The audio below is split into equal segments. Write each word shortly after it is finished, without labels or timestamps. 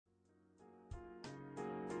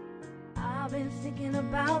I've been thinking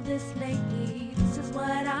about this lately. This is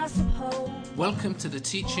what I suppose. Welcome to the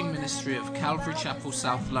teaching ministry of Calvary Chapel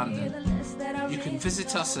South London. You can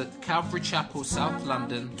visit us at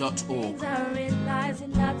calvarychapelsouth.london.org. I realize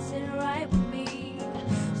it's not sitting right with me.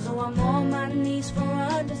 So I'm on my knees for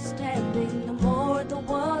understanding. The more of the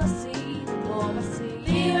world I see, the more I see.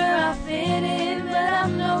 Here I fit in, but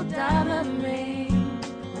I'm no diamond ring.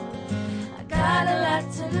 I got a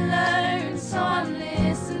lot to learn, so I'm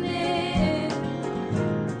listening.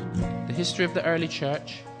 The history of the early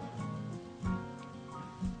church.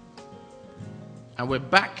 And we're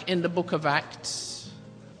back in the book of Acts.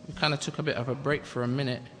 We kind of took a bit of a break for a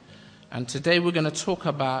minute. And today we're going to talk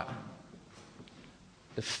about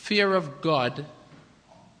the fear of God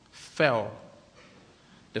fell.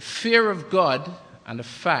 The fear of God and the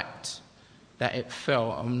fact that it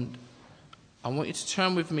fell. And I want you to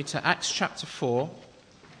turn with me to Acts chapter 4.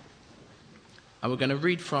 And we're going to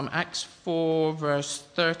read from Acts 4 verse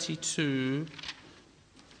 32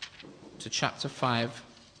 to chapter 5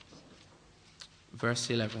 verse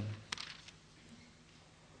 11.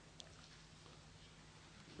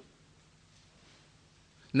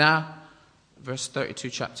 Now, verse 32,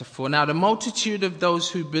 chapter 4. Now the multitude of those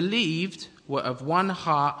who believed were of one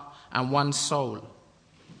heart and one soul.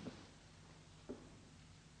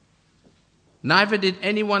 Neither did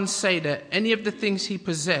anyone say that any of the things he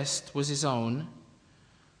possessed was his own,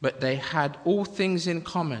 but they had all things in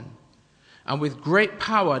common. And with great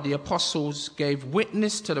power the apostles gave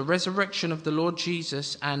witness to the resurrection of the Lord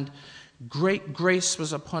Jesus, and great grace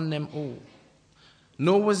was upon them all.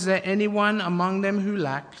 Nor was there anyone among them who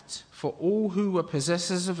lacked, for all who were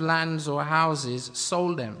possessors of lands or houses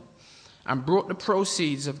sold them, and brought the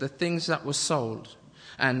proceeds of the things that were sold,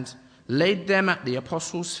 and laid them at the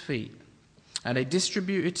apostles' feet. And they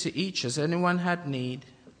distributed to each as anyone had need.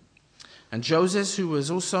 And Joseph, who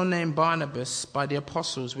was also named Barnabas by the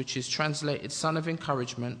apostles, which is translated son of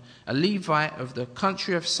encouragement, a Levite of the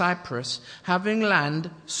country of Cyprus, having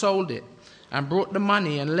land, sold it, and brought the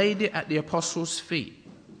money and laid it at the apostles' feet.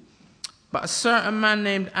 But a certain man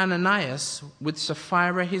named Ananias, with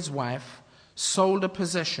Sapphira his wife, sold a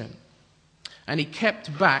possession, and he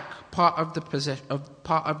kept back part of the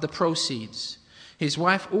proceeds. His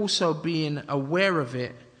wife also being aware of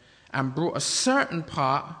it, and brought a certain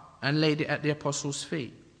part and laid it at the apostles'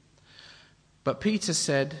 feet. But Peter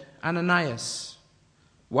said, Ananias,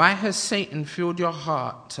 why has Satan filled your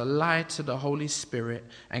heart to lie to the Holy Spirit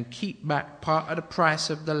and keep back part of the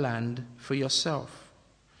price of the land for yourself?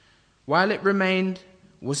 While it remained,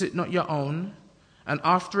 was it not your own? And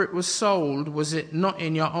after it was sold, was it not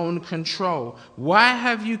in your own control? Why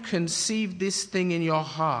have you conceived this thing in your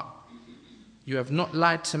heart? You have not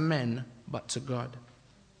lied to men, but to God.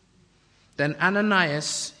 Then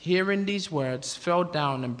Ananias, hearing these words, fell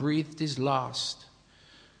down and breathed his last.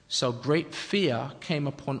 So great fear came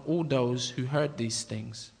upon all those who heard these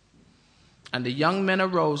things. And the young men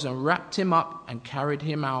arose and wrapped him up and carried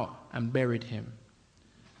him out and buried him.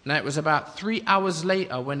 Now it was about 3 hours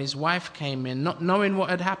later when his wife came in, not knowing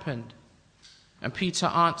what had happened. And Peter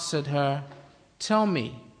answered her, tell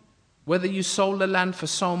me whether you sold the land for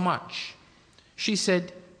so much. She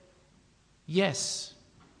said, yes,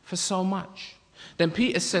 for so much. Then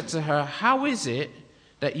Peter said to her, how is it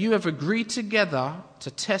that you have agreed together to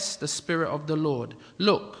test the Spirit of the Lord?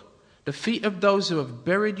 Look, the feet of those who have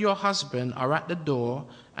buried your husband are at the door,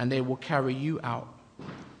 and they will carry you out.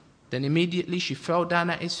 Then immediately she fell down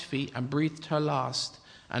at his feet and breathed her last.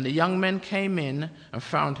 And the young men came in and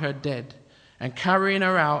found her dead, and carrying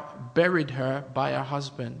her out, buried her by her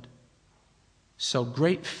husband. So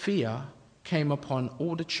great fear came upon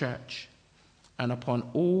all the church and upon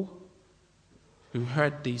all who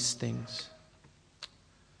heard these things.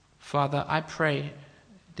 Father, I pray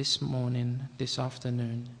this morning, this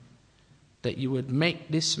afternoon, that you would make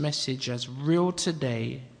this message as real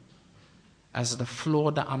today as the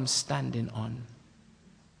floor that I'm standing on.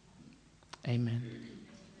 Amen.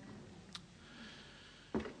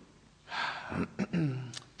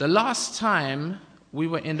 The last time we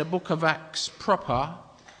were in the book of Acts proper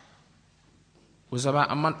was about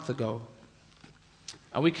a month ago.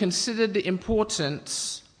 And we considered the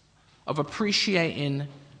importance of appreciating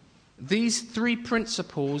these three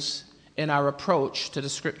principles in our approach to the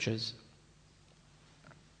scriptures.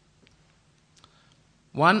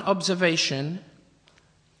 1, observation,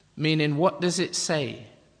 meaning what does it say?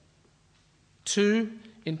 2,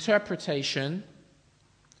 interpretation,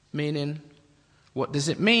 meaning what does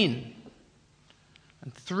it mean?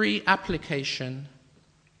 And 3, application,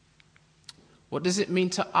 what does it mean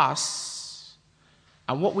to us?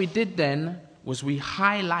 And what we did then was we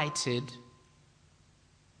highlighted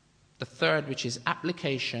The third, which is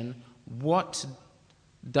application. What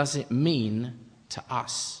does it mean to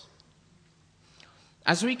us?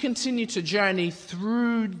 As we continue to journey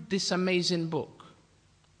through this amazing book,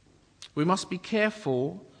 we must be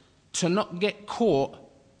careful to not get caught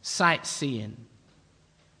sightseeing.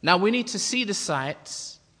 Now, we need to see the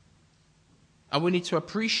sights and we need to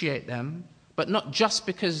appreciate them, but not just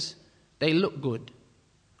because they look good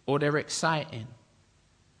or they're exciting.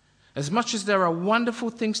 As much as there are wonderful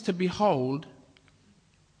things to behold,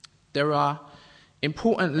 there are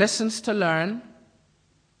important lessons to learn.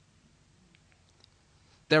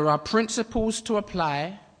 There are principles to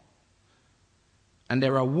apply, and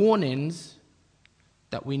there are warnings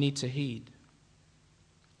that we need to heed.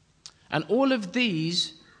 And all of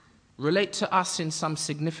these relate to us in some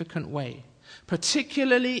significant way,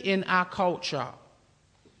 particularly in our culture.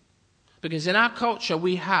 Because in our culture,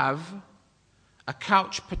 we have a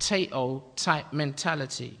couch potato type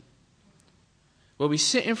mentality, where we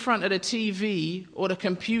sit in front of the TV or the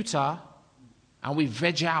computer and we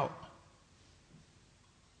veg out.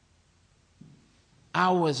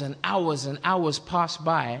 Hours and hours and hours pass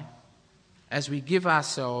by as we give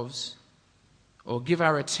ourselves or give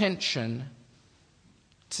our attention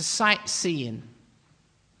to sightseeing.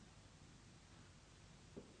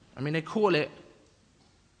 I mean, they call it,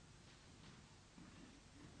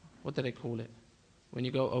 what do they call it? When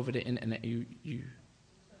you go over the internet, you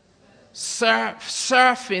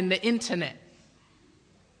surfing the internet.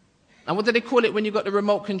 And what do they call it when you got the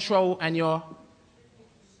remote control and you're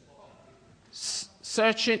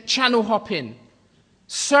searching, channel hopping,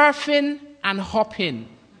 surfing and hopping,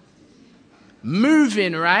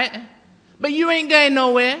 moving, right? But you ain't going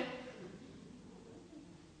nowhere.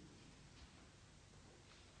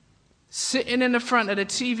 Sitting in the front of the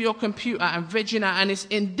TV or computer and vegging out, and it's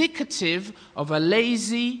indicative of a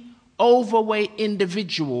lazy, overweight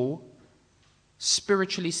individual,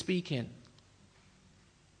 spiritually speaking.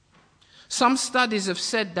 Some studies have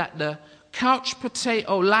said that the couch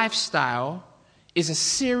potato lifestyle is a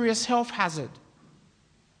serious health hazard.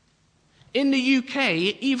 In the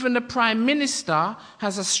UK, even the Prime Minister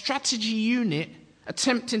has a strategy unit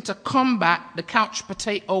attempting to combat the couch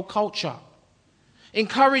potato culture,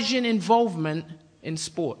 encouraging involvement in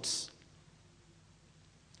sports.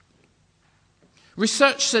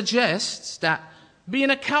 Research suggests that being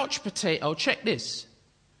a couch potato, check this,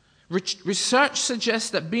 research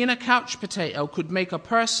suggests that being a couch potato could make a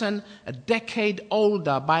person a decade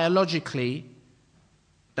older biologically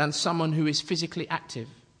than someone who is physically active.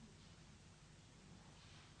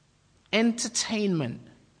 Entertainment.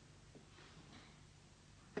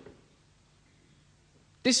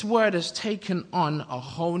 This word has taken on a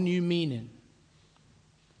whole new meaning.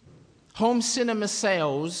 Home cinema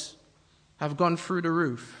sales have gone through the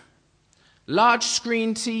roof. Large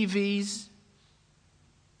screen TVs,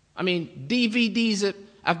 DVDs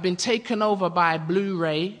have been taken over by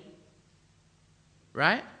Blu-ray,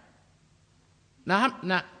 right?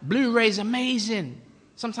 Now Blu-ray is amazing.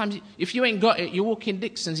 Sometimes if you ain't got it, you walk in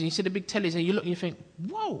Dixon's and you see the big tellies and you look and you think,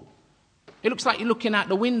 whoa, it looks like you're looking out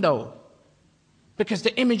the window because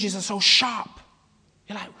the images are so sharp.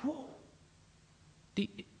 You're like, whoa,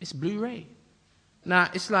 it's Blu-ray. Now,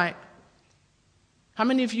 it's like, how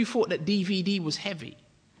many of you thought that DVD was heavy?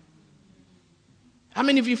 How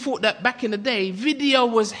many of you thought that back in the day, video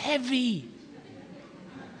was heavy?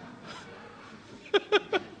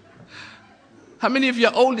 How many of you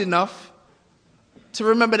are old enough to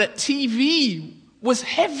remember that TV was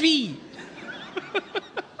heavy?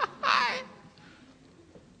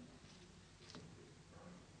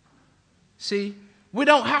 See, we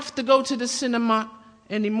don't have to go to the cinema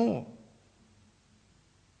anymore.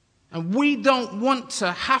 And we don't want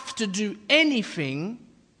to have to do anything.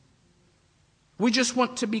 We just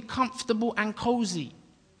want to be comfortable and cozy.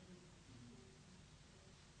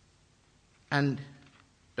 And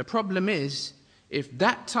the problem is, if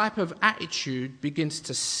that type of attitude begins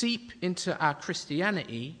to seep into our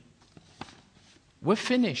Christianity, we're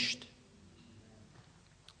finished.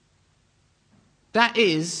 That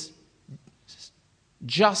is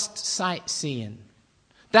just sightseeing.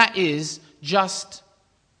 That is just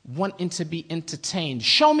wanting to be entertained.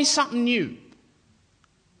 Show me something new.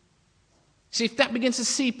 See, if that begins to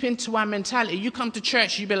seep into our mentality, you come to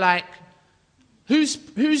church, you be like, who's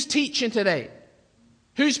teaching today?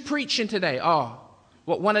 Who's preaching today? Oh,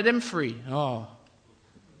 what, one of them three? Oh.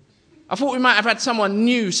 I thought we might have had someone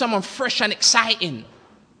new, someone fresh and exciting.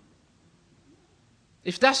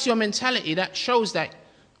 If that's your mentality, that shows that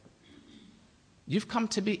you've come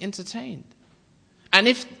to be entertained. And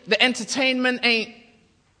if the entertainment ain't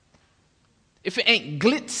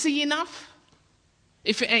glitzy enough,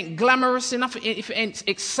 if it ain't glamorous enough, if it ain't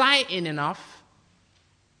exciting enough,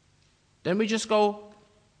 then we just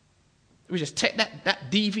take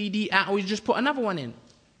that DVD out and we just put another one in.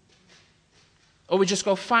 Or we just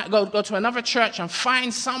go to another church and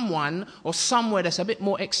find someone or somewhere that's a bit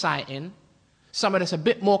more exciting, somewhere that's a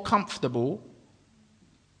bit more comfortable,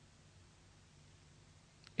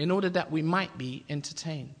 in order that we might be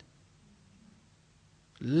entertained.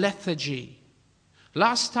 Lethargy.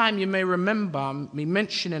 Last time you may remember me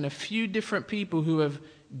mentioning a few different people who have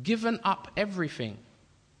given up everything.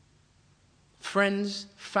 Friends,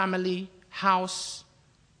 family, house,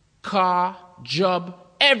 car, job,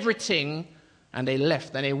 everything, and they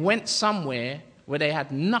left. And they went somewhere where they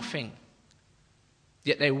had nothing.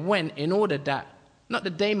 Yet they went in order that, not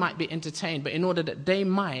that they might be entertained, but in order that they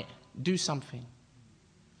might do something.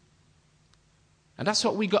 And that's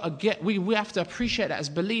what we got to get. We have to appreciate that as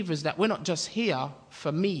believers, that we're not just here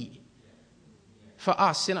for me, for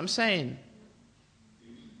us. You know what I'm saying?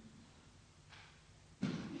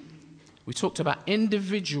 We talked about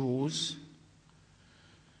individuals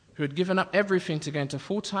who had given up everything to go into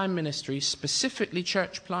full-time ministry, specifically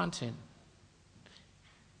church planting,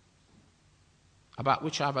 about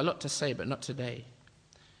which I have a lot to say, but not today.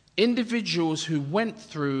 Individuals who went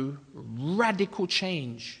through radical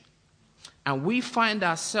change. And we find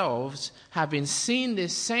ourselves having seen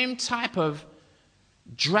this same type of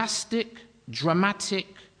drastic, dramatic,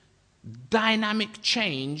 dynamic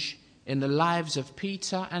change in the lives of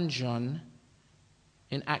Peter and John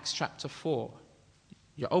in Acts chapter 4.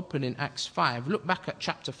 You're open in Acts 5. Look back at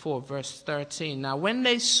chapter 4, verse 13. Now, when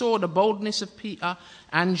they saw the boldness of Peter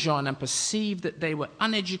and John and perceived that they were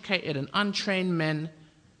uneducated and untrained men,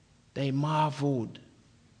 they marveled.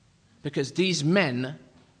 Because these men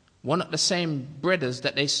were not the same brothers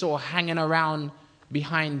that they saw hanging around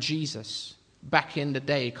behind Jesus back in the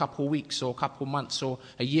day, a couple weeks or a couple months or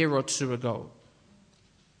a year or two ago.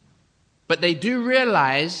 But they do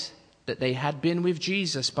realize that they had been with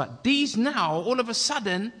Jesus. But these now, all of a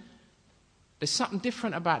sudden, there's something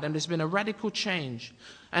different about them. There's been a radical change.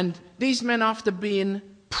 And these men, after being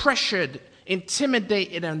pressured,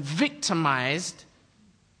 intimidated, and victimized,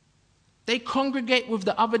 they congregate with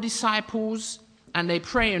the other disciples and they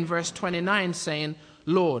pray in verse 29 saying,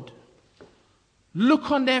 Lord,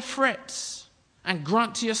 look on their threats and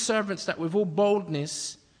grant to your servants that with all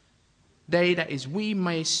boldness we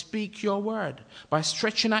may speak your word by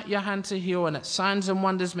stretching out your hand to heal, and that signs and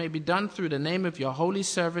wonders may be done through the name of your holy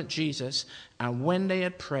servant Jesus. And when they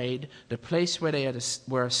had prayed, the place where they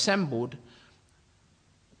were assembled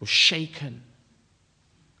was shaken.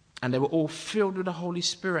 And they were all filled with the Holy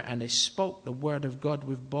Spirit, and they spoke the word of God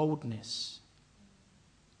with boldness.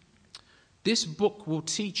 This book will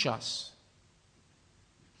teach us.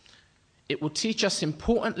 It will teach us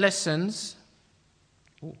important lessons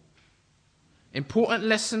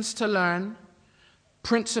to learn,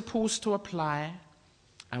 principles to apply,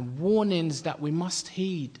 and warnings that we must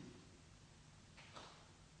heed.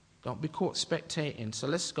 Don't be caught spectating. So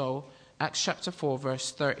let's go. Acts chapter 4,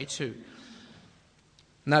 verse 32.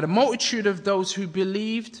 Now the multitude of those who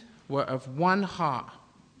believed were of one heart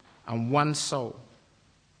and one soul.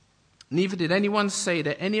 Neither did anyone say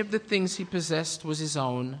that any of the things he possessed was his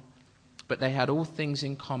own, but they had all things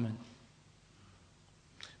in common.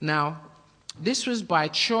 Now, this was by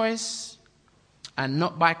choice and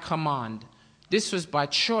not by command. This was by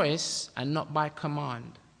choice and not by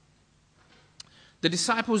command. The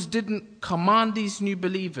disciples didn't command these new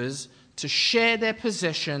believers to share their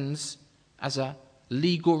possessions as a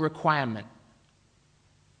legal requirement.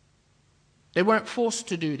 They weren't forced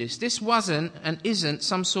to do this. This wasn't and isn't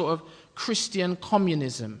some sort of Christian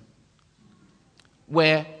communism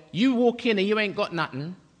where you walk in and you ain't got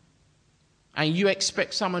nothing and you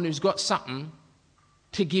expect someone who's got something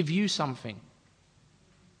to give you something.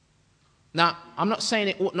 Now, I'm not saying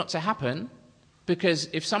it ought not to happen, because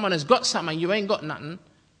if someone has got something and you ain't got nothing,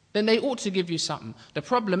 then they ought to give you something. The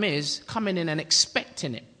problem is coming in and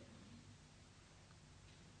expecting it.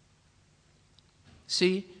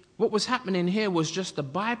 See, what was happening here was just a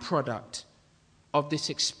byproduct of this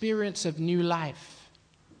experience of new life.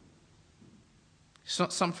 It's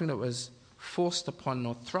not something that was forced upon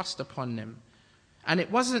or thrust upon them. And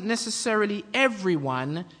it wasn't necessarily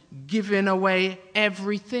everyone giving away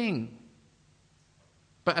everything.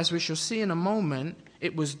 But as we shall see in a moment,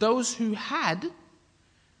 it was those who had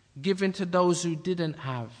given to those who didn't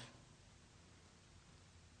have.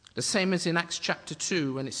 The same as in Acts chapter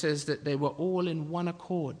 2 when it says that they were all in one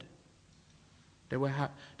accord.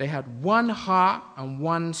 They had one heart and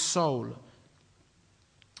one soul.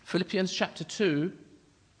 Philippians chapter 2,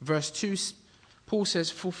 verse 2, Paul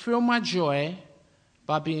says, fulfill my joy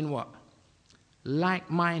by being what?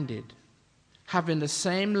 Like-minded, having the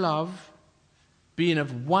same love, being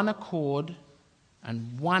of one accord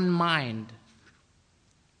and one mind.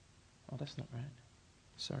 Oh, that's not right.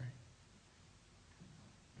 Sorry.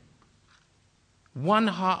 One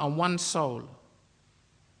heart and one soul.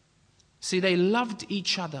 See, they loved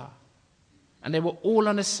each other and they were all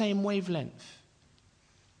on the same wavelength.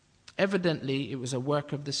 Evidently, it was a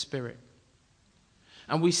work of the Spirit.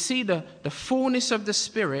 And we see the fullness of the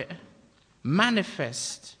Spirit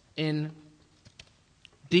manifest in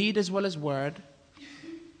deed as well as word.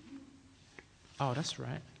 Oh, that's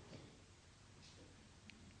right.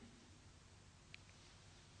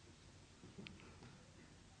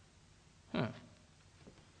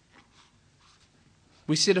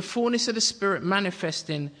 We see the fullness of the Spirit manifest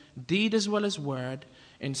in deed as well as word,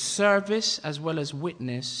 in service as well as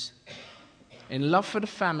witness, in love for the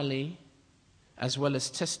family as well as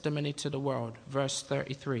testimony to the world. Verse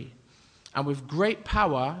 33. And with great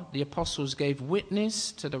power the apostles gave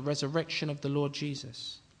witness to the resurrection of the Lord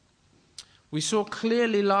Jesus. We saw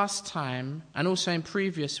clearly last time, and also in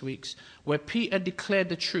previous weeks, where Peter declared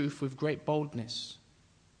the truth with great boldness,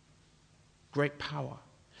 great power.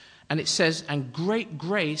 And it says, and great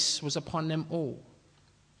grace was upon them all.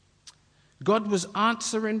 God was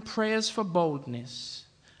answering prayers for boldness,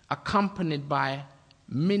 accompanied by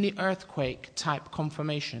mini earthquake type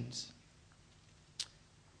confirmations.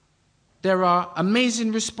 There are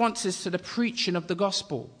amazing responses to the preaching of the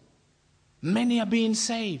gospel. Many are being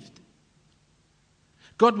saved.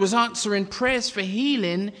 God was answering prayers for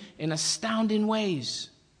healing in astounding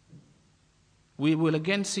ways. We will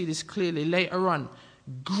again see this clearly later on.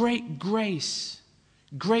 Great grace,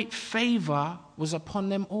 great favor was upon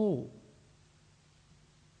them all.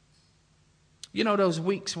 You know those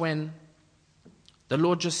weeks when the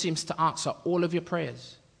Lord just seems to answer all of your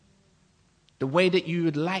prayers the way that you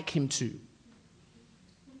would like him to.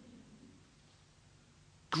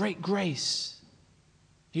 Great grace.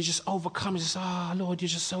 You just overcome. You just, Lord, you're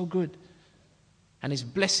just so good. And his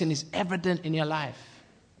blessing is evident in your life.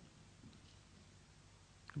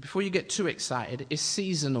 Before you get too excited, it's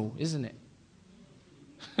seasonal, isn't it?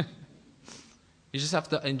 You just have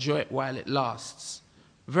to enjoy it while it lasts.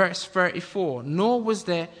 Verse 34, nor was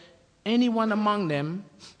there anyone among them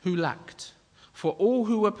who lacked. For all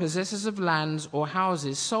who were possessors of lands or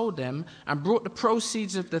houses sold them and brought the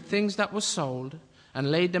proceeds of the things that were sold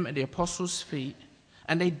and laid them at the apostles' feet.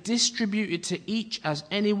 And they distributed to each as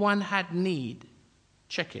anyone had need.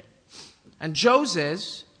 Check it. And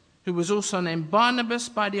Joses, who was also named Barnabas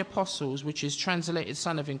by the apostles, which is translated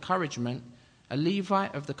son of encouragement, a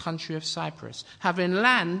Levite of the country of Cyprus. Having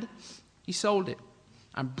land, he sold it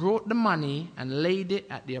and brought the money and laid it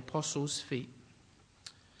at the apostles' feet.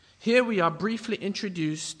 Here we are briefly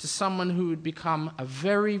introduced to someone who would become a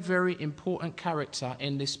very, very important character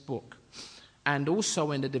in this book and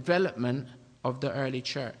also in the development of the early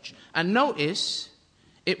church. And notice,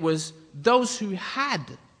 it was those who had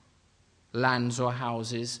lands or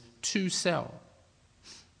houses to sell.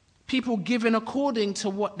 People giving according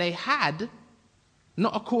to what they had,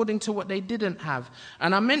 not according to what they didn't have.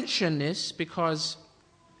 And I mention this because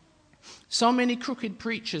so many crooked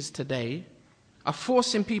preachers today are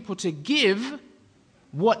forcing people to give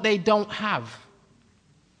what they don't have.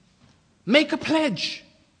 Make a pledge.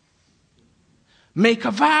 Make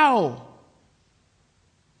a vow.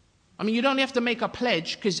 I mean, you don't have to make a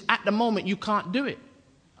pledge because at the moment you can't do it.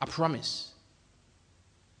 I promise.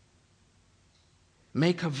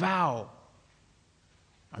 Make a vow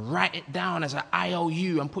and write it down as an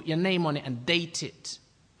IOU and put your name on it and date it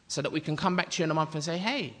so that we can come back to you in a month and say,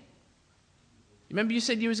 hey, remember you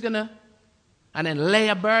said you was going to, and then lay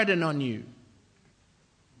a burden on you.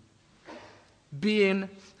 Being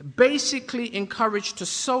basically encouraged to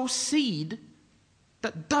sow seed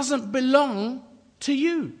that doesn't belong to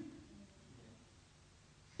you.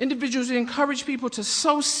 Individuals who encourage people to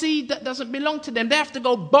sow seed that doesn't belong to them. They have to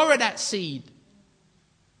go borrow that seed.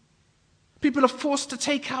 People are forced to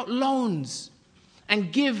take out loans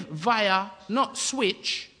and give via, not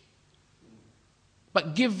Switch,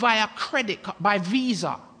 but give via credit, by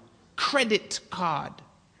Visa, credit card.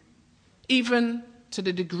 Even to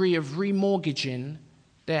the degree of remortgaging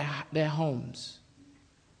their homes.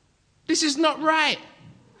 This is not right.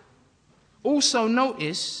 Also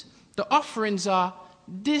notice the offerings are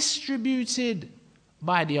distributed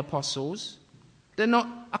by the apostles. They're not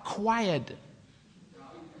acquired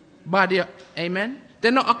by the, amen?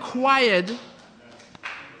 They're not acquired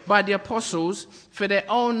by the apostles for their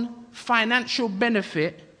own financial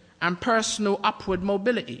benefit and personal upward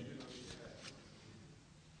mobility.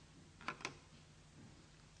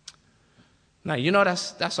 Now, you know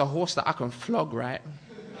that's a horse that I can flog, right?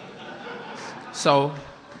 So,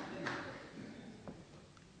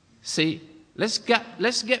 see, let's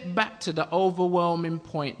get back to the overwhelming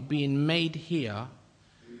point being made here,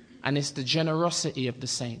 and it's the generosity of the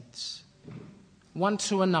saints, one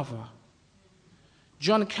to another.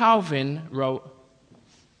 John Calvin wrote,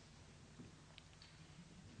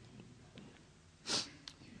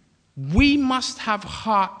 "We must have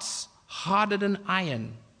hearts harder than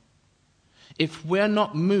iron if we're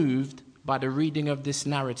not moved by the reading of this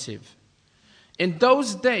narrative. In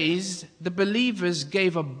those days, the believers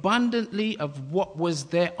gave abundantly of what was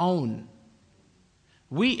their own.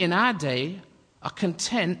 We in our day are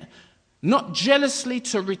content not jealously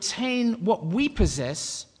to retain what we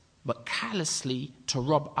possess, but callously to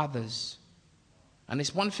rob others." And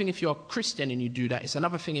it's one thing if you're a Christian and you do that. It's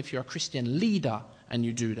another thing if you're a Christian leader and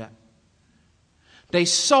you do that. They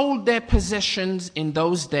sold their possessions in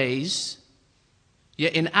those days,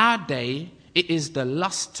 yet in our day, it is the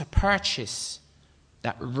lust to purchase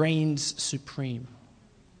that reigns supreme.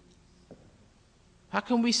 How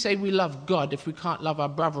can we say we love God if we can't love our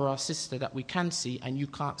brother or sister that we can see and you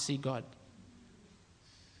can't see God?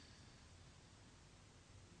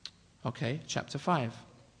 Okay, chapter 5.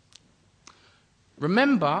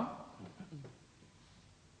 Remember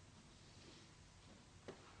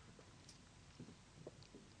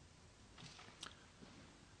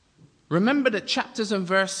that chapters and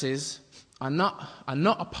verses are not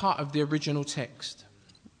a part of the original text.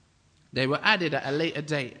 They were added at a later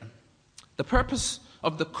date. The purpose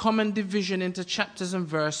of the common division into chapters and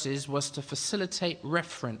verses was to facilitate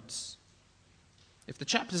reference. If the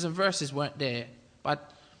chapters and verses weren't there,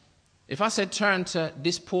 but if I said turn to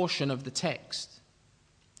this portion of the text,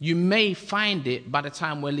 you may find it by the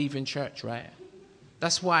time we're leaving church, right?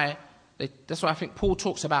 That's why I think Paul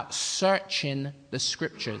talks about searching the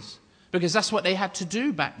scriptures, because that's what they had to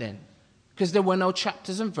do back then, because there were no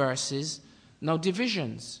chapters and verses, no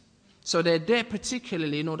divisions. So they're there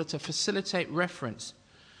particularly in order to facilitate reference.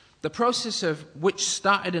 The process of which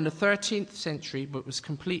started in the 13th century but was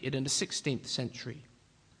completed in the 16th century.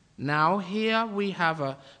 Now here we have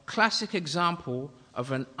a classic example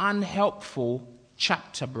of an unhelpful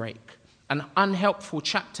chapter break, an unhelpful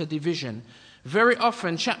chapter division. Very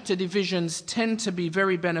often chapter divisions tend to be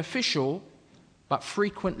very beneficial but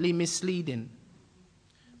frequently misleading.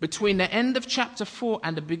 Between the end of chapter 4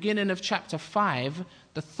 and the beginning of chapter 5,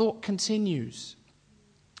 the thought continues.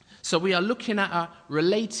 So we are looking at a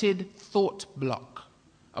related thought block,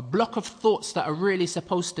 a block of thoughts that are really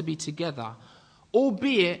supposed to be together,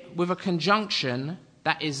 albeit with a conjunction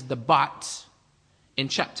that is the but in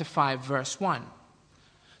chapter 5, verse 1.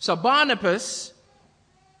 So Barnabas,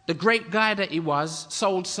 the great guy that he was,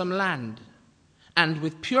 sold some land, and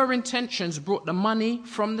with pure intentions brought the money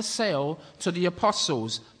from the sale to the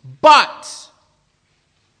apostles. But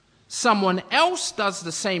someone else does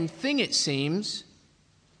the same thing, it seems,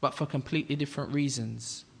 but for completely different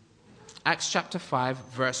reasons. Acts chapter 5,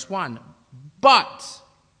 verse 1. But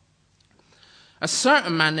a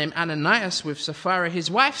certain man named Ananias with Sapphira,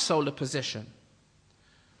 his wife, sold a possession.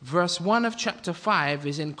 Verse 1 of chapter 5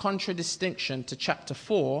 is in contradistinction to chapter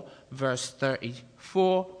 4, verse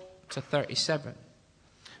 34 to 37.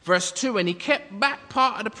 Verse 2, and he kept back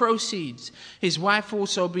part of the proceeds, his wife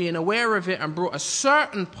also being aware of it, and brought a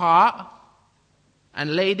certain part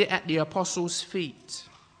and laid it at the apostles' feet.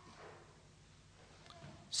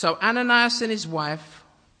 So Ananias and his wife,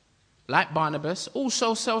 like Barnabas,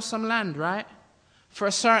 also sell some land, right? For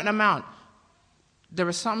a certain amount. There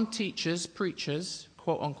are some teachers, preachers,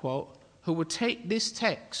 quote unquote, who would take this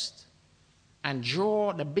text and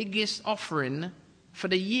draw the biggest offering for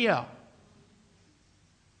the year.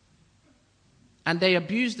 And they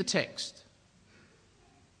abuse the text.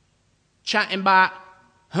 Chatting about,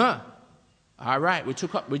 all right, we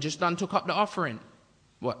took up the offering.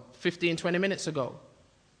 15, 20 minutes ago.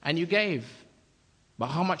 And you gave. But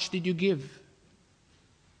how much did you give?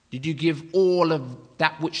 Did you give all of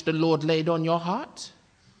that which the Lord laid on your heart?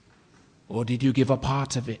 Or did you give a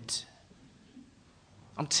part of it?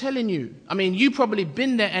 I'm telling you. I mean, you probably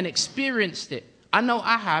been there and experienced it. I know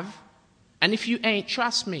I have. And if you ain't,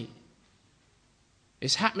 trust me.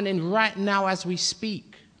 It's happening right now as we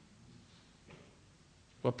speak.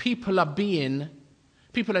 Where people are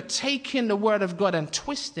taking the word of God and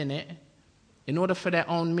twisting it in order for their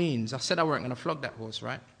own means. I said I weren't going to flog that horse,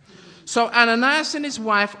 right? So Ananias and his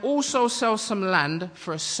wife also sell some land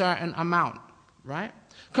for a certain amount, right?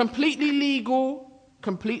 Completely legal,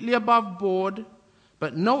 completely above board.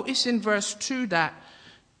 But notice in verse 2 that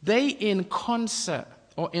they in concert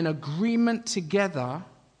or in agreement together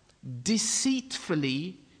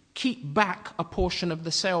deceitfully keep back a portion of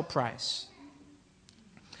the sale price,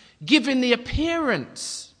 giving the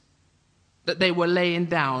appearance that they were laying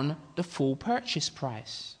down the full purchase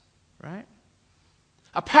price, right?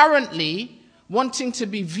 Apparently, wanting to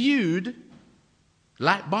be viewed,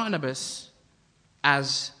 like Barnabas,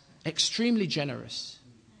 as extremely generous.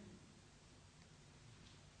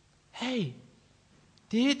 Hey,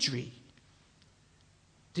 Deirdre,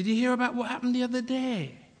 did you hear about what happened the other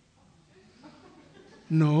day?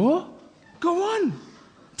 No? Go on.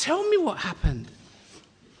 Tell me what happened.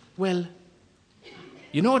 Well,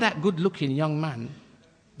 you know that good-looking young man,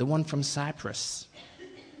 the one from Cyprus,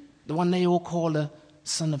 the one they all call the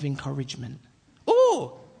son of encouragement.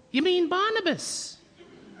 Oh, you mean Barnabas?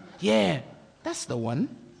 Yeah, that's the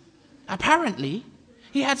one. Apparently,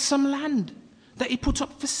 he had some land that he put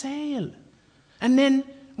up for sale. And then,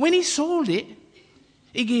 when he sold it,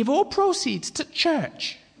 he gave all proceeds to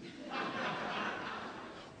church.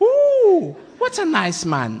 Ooh, what a nice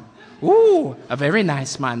man. Ooh, a very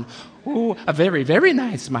nice man. Ooh, a very, very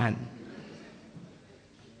nice man.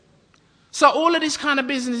 So all of this kind of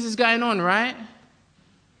business is going on, right?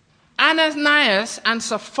 Ananias and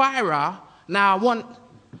Sapphira now want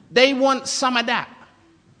some of that.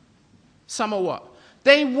 Some of what?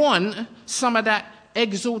 They want some of that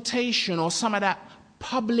exaltation or some of that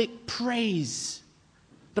public praise,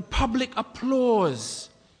 the public applause.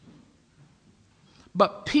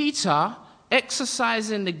 But Peter,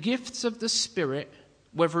 exercising the gifts of the Spirit,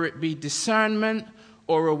 whether it be discernment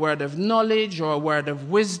or a word of knowledge or a word of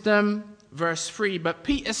wisdom, verse 3, but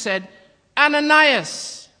Peter said,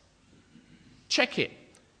 Ananias, check it.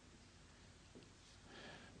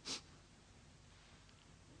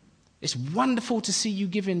 It's wonderful to see you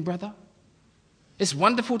giving, brother. It's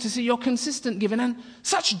wonderful to see your consistent giving and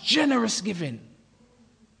such generous giving.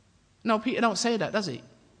 No, Peter don't say that, does he?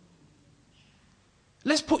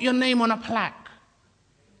 Let's put your name on a plaque.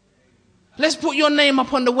 Let's put your name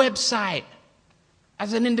up on the website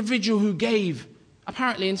as an individual who gave.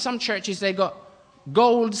 Apparently in some churches they got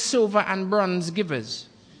gold, silver and bronze givers.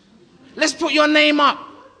 Let's put your name up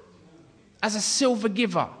as a silver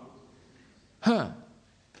giver.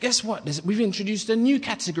 Guess what? We've introduced a new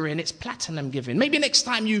category and it's platinum giving. Maybe next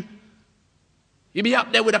time you'll be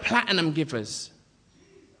up there with the platinum givers.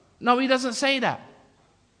 No, he doesn't say that.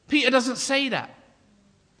 Peter doesn't say that.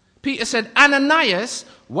 Peter said, Ananias,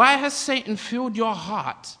 why has Satan filled your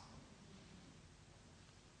heart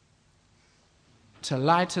to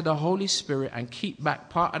lie to the Holy Spirit and keep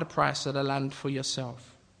back part of the price of the land for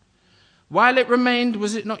yourself? While it remained,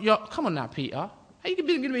 was it not your... Come on now, Peter. How are you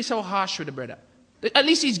going to be so harsh with the brother? At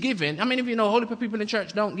least he's giving. I mean, if you know, holy people in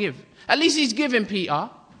church don't give. At least he's giving, Peter.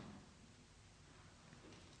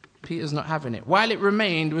 Peter's not having it. While it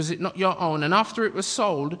remained, was it not your own? And after it was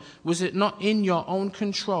sold, was it not in your own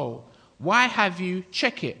control? Why have you...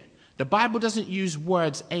 Check it. The Bible doesn't use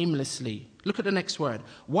words aimlessly. Look at the next word.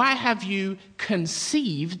 Why have you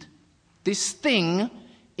conceived this thing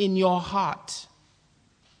in your heart?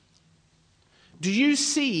 Do you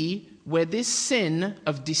see where this sin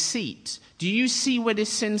of deceit, do you see where this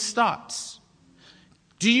sin starts?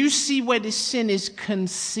 Do you see where this sin is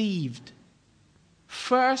conceived?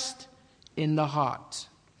 First, in the heart.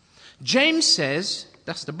 James says,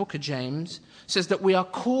 that's the book of James, says that we are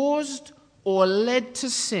caused or led to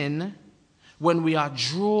sin when we are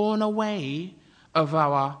drawn away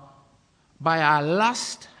by our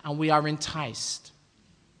lust and we are enticed.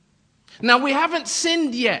 Now, we haven't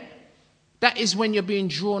sinned yet. That is when you're being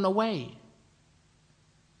drawn away.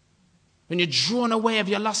 When you're drawn away of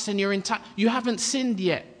your lust and you're enticed. You haven't sinned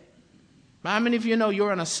yet. But how many of you know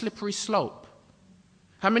you're on a slippery slope?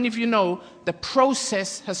 How many of you know the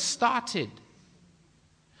process has started?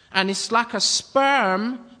 And it's like a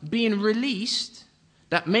sperm being released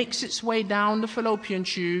that makes its way down the fallopian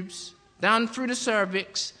tubes, down through the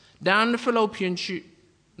cervix, down the fallopian tube.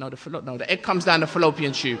 No, the egg comes down the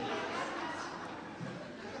fallopian tube.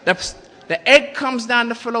 The egg comes down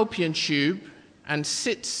the fallopian tube and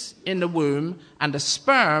sits in the womb, and the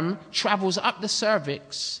sperm travels up the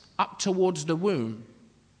cervix, up towards the womb.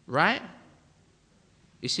 Right?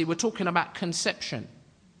 You see, we're talking about conception.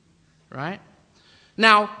 Right?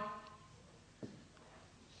 Now,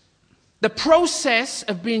 the process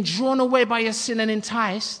of being drawn away by your sin and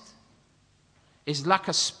enticed is like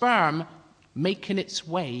a sperm making its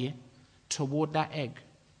way toward that egg.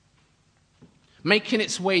 Making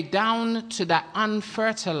its way down to that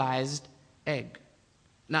unfertilized egg.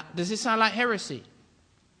 Now, does this sound like heresy?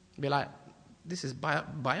 Be like, this is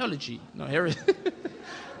biology. No, heresy.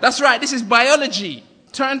 That's right, this is biology.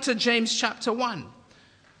 Turn to James chapter 1.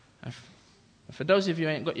 For those of you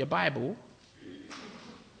who ain't got your Bible,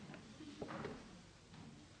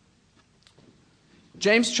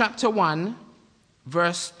 James chapter 1,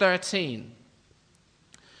 verse 13.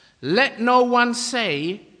 Let no one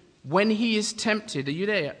say when he is tempted. Are you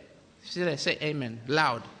there? Say amen.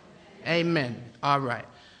 Loud. Amen. All right.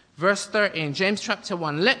 Verse 13, James chapter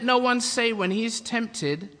 1. Let no one say when he is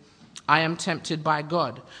tempted, I am tempted by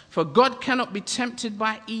God. For God cannot be tempted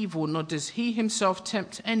by evil, nor does he himself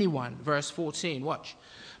tempt anyone. Verse 14, watch.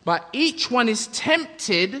 But each one is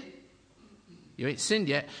tempted, you ain't sinned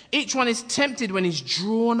yet, each one is tempted when he's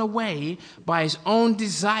drawn away by his own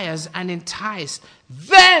desires and enticed.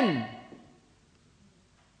 Then,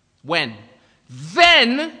 when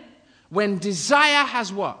desire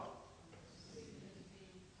has what?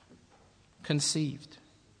 Conceived.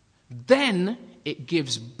 Then it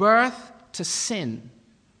gives birth to sin.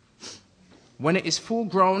 When it is full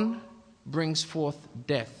grown, brings forth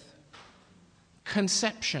death.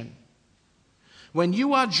 Conception. When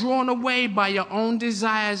you are drawn away by your own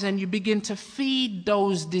desires and you begin to feed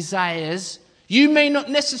those desires, you may not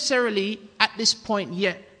necessarily at this point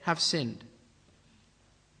yet have sinned.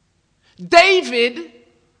 David,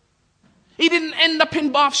 he didn't end up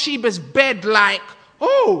in Bathsheba's bed like,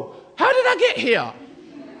 oh, how did I get here?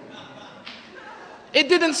 It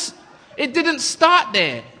didn't start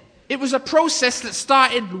there. It was a process that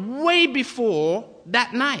started way before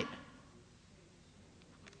that night.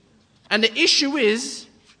 And the issue is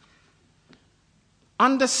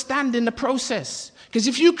understanding the process. Because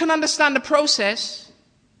if you can understand the process,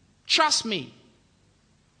 trust me,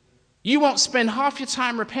 you won't spend half your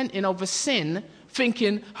time repenting over sin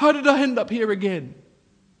thinking, how did I end up here again?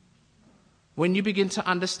 When you begin to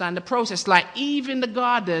understand the process. Like Eve in the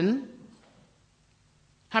garden,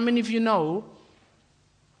 how many of you know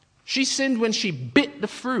she sinned when she bit the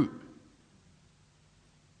fruit?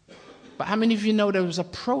 But how many of you know there was a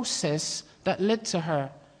process that led to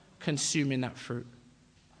her consuming that fruit?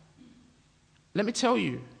 Let me tell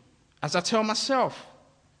you, as I tell myself,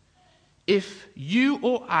 if you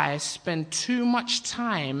or I spend too much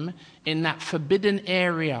time in that forbidden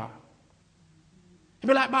area, you'll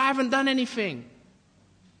be like, but I haven't done anything.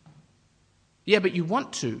 Yeah, but you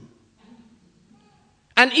want to.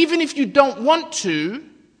 And even if you don't want to,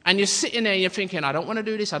 and you're sitting there and you're thinking, I don't want to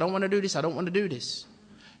do this, I don't want to do this, I don't want to do this,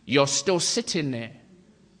 you're still sitting there.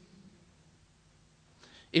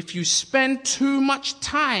 If you spend too much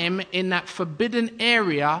time in that forbidden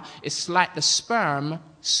area, it's like the sperm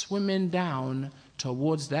swimming down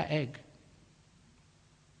towards that egg.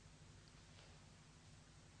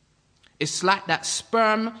 It's like that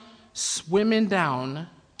sperm swimming down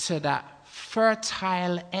to that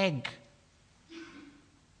fertile egg,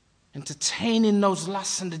 entertaining those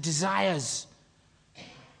lusts and the desires.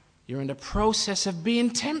 You're in the process of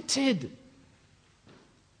being tempted.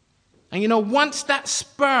 And you know, once that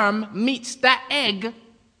sperm meets that egg,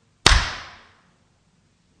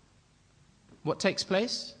 what takes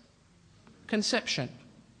place? Conception.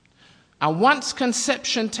 And once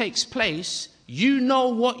conception takes place, you know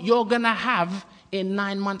what you're going to have in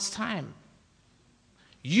 9 months' time.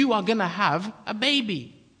 You are going to have a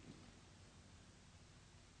baby.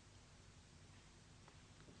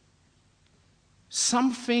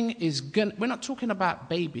 Something is going to... We're not talking about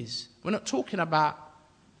babies. We're not talking about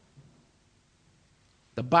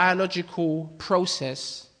the biological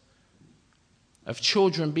process of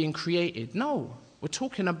children being created. No, we're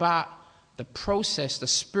talking about the process, the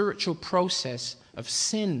spiritual process of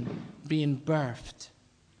sin being birthed.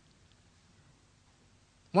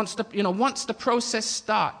 Once the process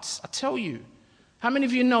starts, I tell you, how many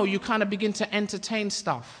of you know you kind of begin to entertain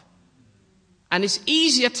stuff? And it's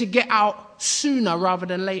easier to get out sooner rather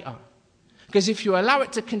than later. Because if you allow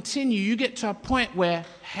it to continue, you get to a point where,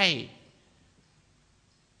 hey,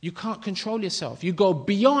 you can't control yourself. You go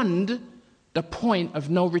beyond the point of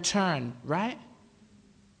no return, right?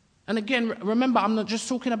 And again, remember, I'm not just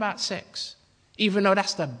talking about sex. Even though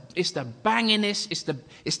it's the bangingest,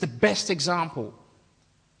 it's the best example.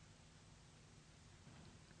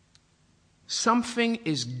 Something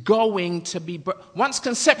is going to be birthed. Once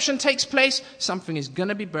conception takes place, something is going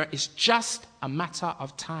to be birthed. It's just a matter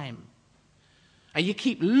of time. And you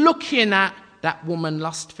keep looking at that woman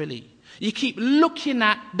lustfully. You keep looking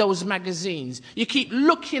at those magazines. You keep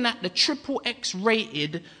looking at the XXX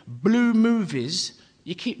rated blue movies.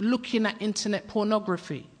 You keep looking at internet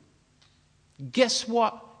pornography. Guess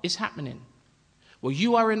what is happening? Well,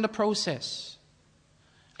 you are in the process.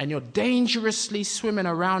 And you're dangerously swimming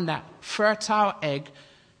around that fertile egg.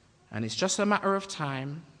 And it's just a matter of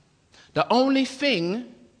time. The only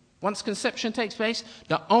thing, once conception takes place,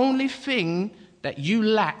 the only thing that you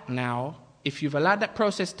lack now, if you've allowed that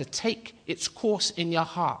process to take its course in your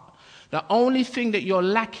heart, the only thing that you're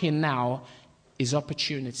lacking now is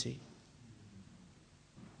opportunity.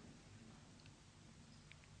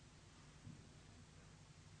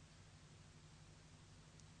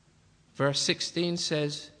 Verse 16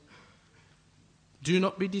 says, do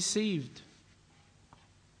not be deceived.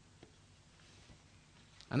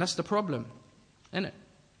 And that's the problem, isn't it?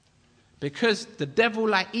 Because the devil,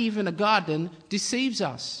 like Eve in the garden, deceives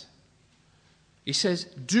us. He says,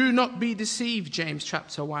 do not be deceived, James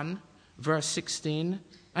chapter 1, verse 16.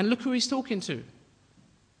 And look who he's talking to.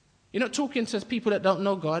 You're not talking to people that don't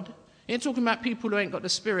know God. He ain't talking about people who ain't got the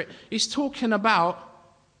Spirit. He's talking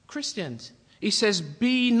about Christians. He says,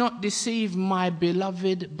 be not deceived, my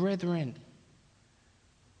beloved brethren.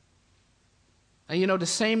 And you know, the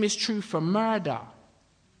same is true for murder.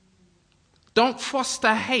 Don't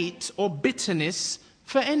foster hate or bitterness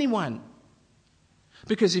for anyone.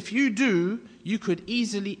 Because if you do, you could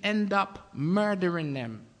easily end up murdering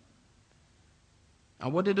them.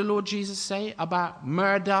 And what did the Lord Jesus say about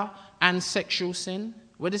murder and sexual sin?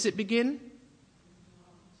 Where does it begin?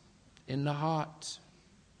 In the heart.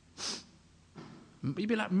 You'd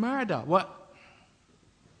be like, murder? What?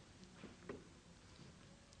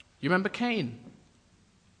 You remember Cain?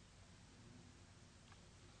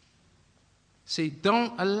 See,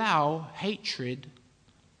 don't allow hatred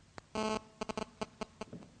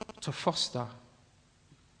to foster.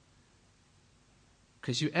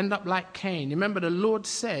 Because you end up like Cain. Remember, the Lord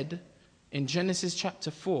said in Genesis chapter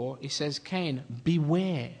 4, he says, Cain,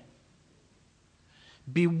 beware.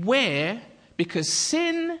 Beware, because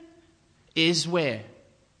sin is where?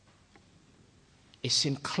 It's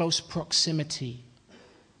in close proximity.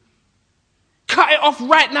 Cut it off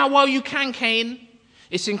right now while you can, Cain.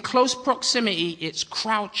 It's in close proximity. It's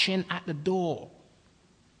crouching at the door.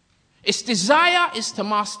 Its desire is to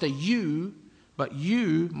master you, but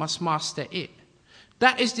you must master it.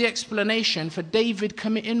 That is the explanation for David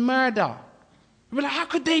committing murder. We're like, how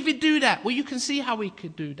could David do that? Well, you can see how he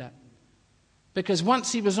could do that. Because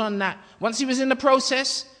once he was in the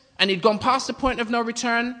process, and he'd gone past the point of no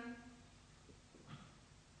return,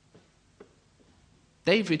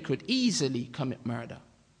 David could easily commit murder.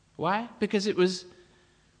 Why? Because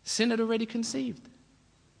sin had already conceived.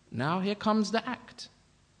 Now here comes the act.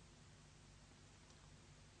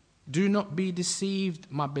 Do not be deceived,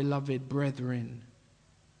 my beloved brethren.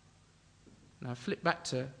 Now flip back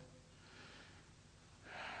to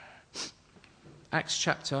Acts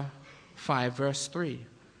chapter 5, verse 3.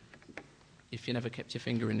 If you never kept your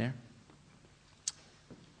finger in there.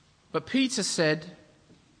 But Peter said,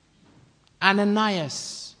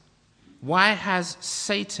 Ananias, why has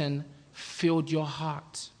Satan filled your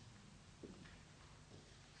heart?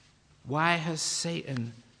 Why has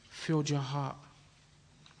Satan filled your heart?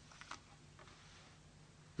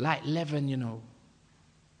 Like leaven, you know.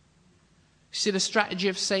 See the strategy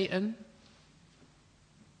of Satan?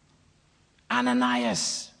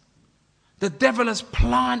 Ananias, the devil has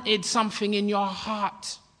planted something in your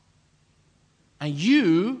heart. And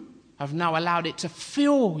you have now allowed it to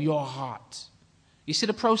fill your heart. You see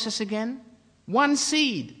the process again? One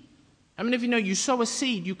seed. I mean, if you know, you sow a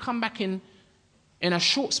seed, you come back in a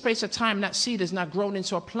short space of time, that seed has now grown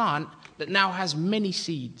into a plant that now has many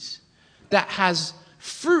seeds. That has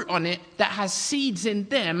fruit on it, that has seeds in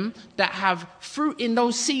them, that have fruit in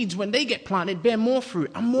those seeds. When they get planted, bear more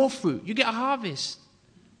fruit and more fruit. You get a harvest.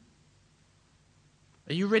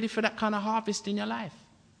 Are you ready for that kind of harvest in your life?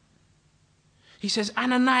 He says,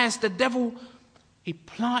 Ananias, the devil, he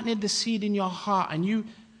planted the seed in your heart, and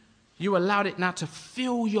you allowed it now to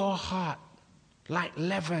fill your heart like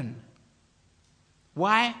leaven.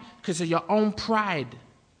 Why? Because of your own pride,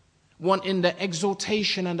 wanting the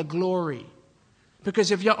exaltation and the glory.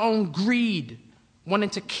 Because of your own greed,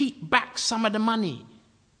 wanting to keep back some of the money.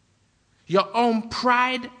 Your own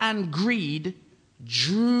pride and greed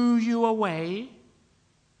drew you away.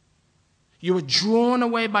 You were drawn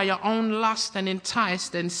away by your own lust and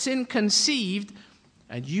enticed, and sin conceived,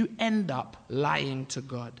 and you end up lying to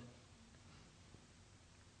God.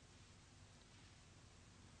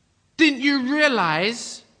 Didn't you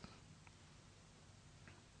realize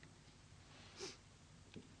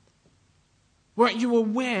weren't you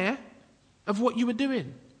aware of what you were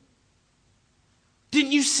doing?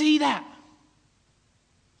 Didn't you see that?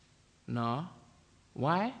 No.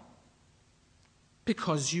 Why?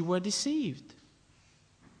 Because you were deceived.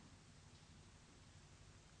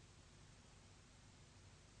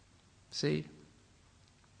 See?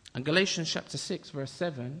 And Galatians chapter 6 verse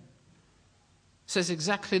 7 says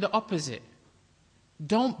exactly the opposite.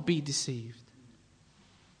 Don't be deceived.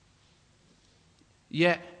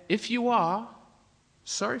 Yet, if you are,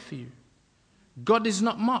 sorry for you. God is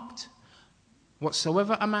not mocked.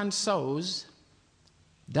 Whatsoever a man sows,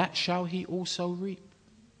 that shall he also reap.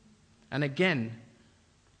 And again,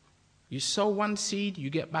 you sow one seed, you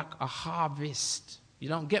get back a harvest. You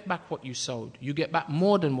don't get back what you sowed. You get back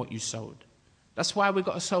more than what you sowed. That's why we've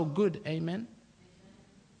got to sow good. Amen?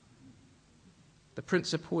 The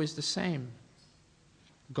principle is the same.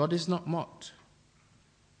 God is not mocked.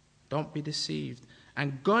 Don't be deceived.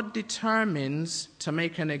 And God determines to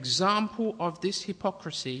make an example of this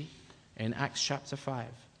hypocrisy in Acts chapter 5.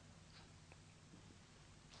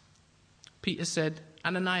 Peter said,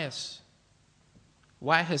 Ananias,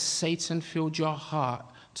 why has Satan filled your heart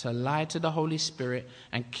to lie to the Holy Spirit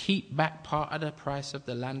and keep back part of the price of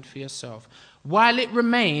the land for yourself? While it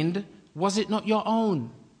remained, was it not your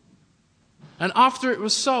own? And after it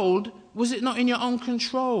was sold, was it not in your own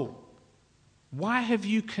control? Why have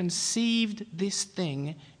you conceived this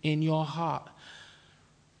thing in your heart?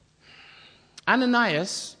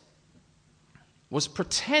 Ananias was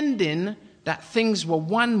pretending that things were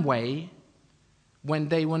one way when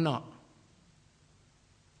they were not.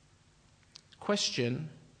 Question,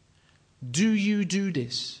 do you do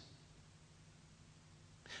this?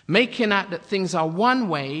 Making out that things are one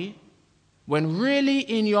way when really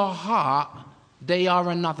in your heart they are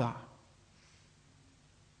another.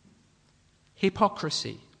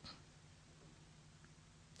 Hypocrisy.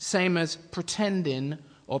 Same as pretending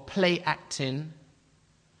or play acting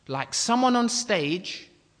like someone on stage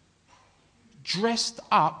dressed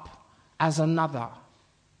up as another.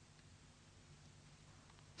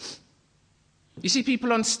 You see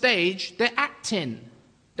people on stage, they're acting.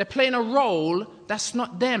 They're playing a role that's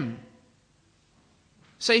not them.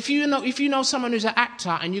 So if you know someone who's an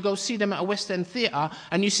actor and you go see them at a West End theatre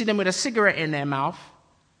and you see them with a cigarette in their mouth,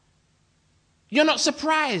 you're not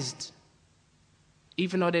surprised,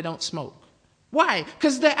 even though they don't smoke. Why?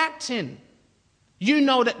 Because they're acting. You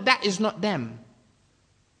know that is not them.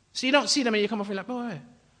 So you don't see them and you come off and you're like, boy,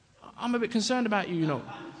 I'm a bit concerned about you, you know.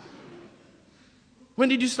 When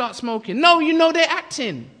did you start smoking? No, you know they're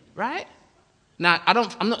acting, right? Now,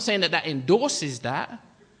 I'm not saying that endorses that,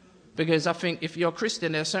 because I think if you're a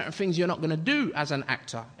Christian, there are certain things you're not going to do as an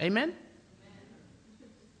actor. Amen?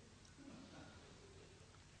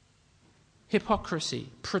 Hypocrisy,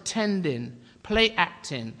 pretending, play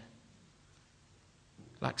acting,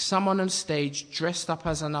 like someone on stage dressed up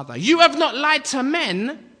as another. You have not lied to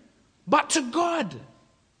men, but to God.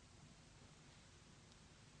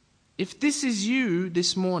 If this is you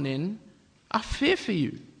this morning, I fear for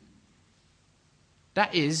you.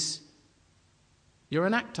 That is, you're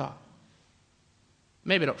an actor.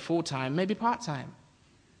 Maybe not full-time, maybe part-time.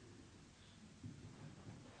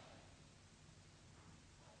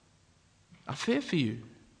 I fear for you.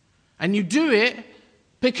 And you do it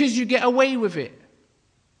because you get away with it.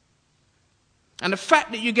 And the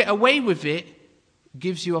fact that you get away with it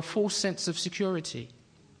gives you a false sense of security.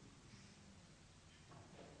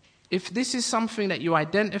 If this is something that you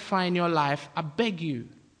identify in your life, I beg you,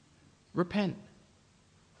 repent.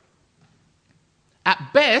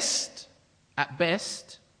 At best,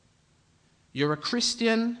 you're a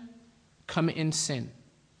Christian committing sin.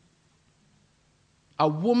 A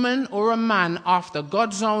woman or a man after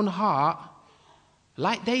God's own heart,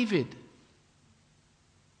 like David.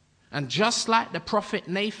 And just like the prophet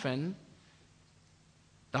Nathan,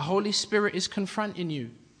 the Holy Spirit is confronting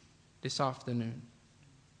you this afternoon.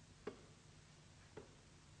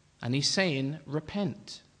 And he's saying,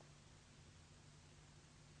 repent.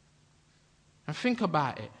 And think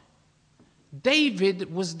about it.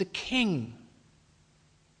 David was the king.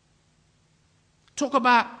 Talk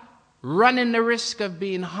about running the risk of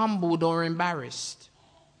being humbled or embarrassed.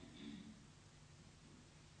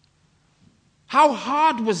 How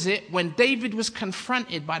hard was it when David was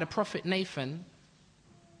confronted by the prophet Nathan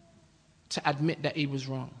to admit that he was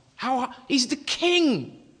wrong? He's the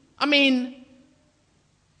king. I mean,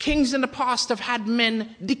 kings in the past have had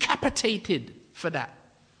men decapitated for that.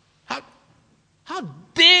 How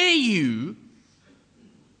dare you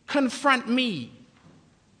confront me?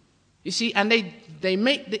 You see, and they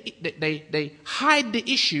hide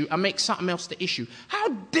the issue and make something else the issue. How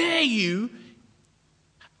dare you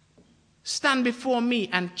stand before me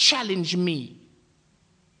and challenge me?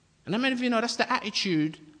 And how many of you know that's the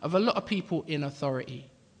attitude of a lot of people in authority?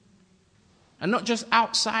 And not just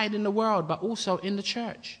outside in the world, but also in the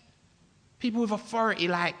church. People with authority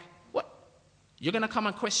like, what? You're going to come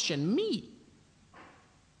and question me?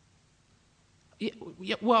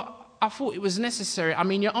 Yeah, well, I thought it was necessary. I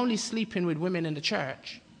mean, you're only sleeping with women in the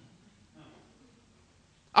church.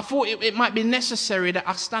 I thought it might be necessary that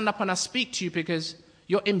I stand up and I speak to you because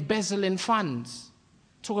you're embezzling funds.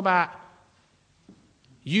 Talk about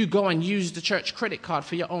you go and use the church credit card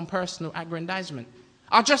for your own personal aggrandizement.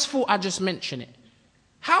 I just thought I'd just mention it.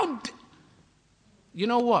 You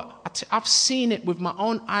know what? I've seen it with my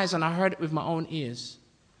own eyes and I heard it with my own ears.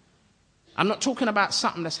 I'm not talking about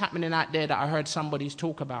something that's happening out there that I heard somebody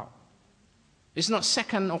talk about. It's not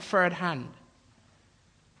second or third hand.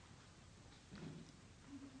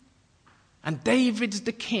 And David's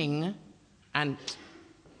the king, and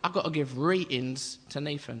I've got to give ratings to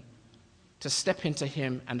Nathan to step into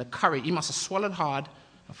him and the courage. He must have swallowed hard.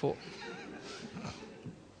 I thought,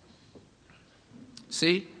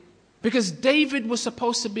 see? Because David was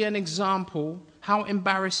supposed to be an example, how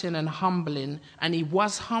embarrassing and humbling, and he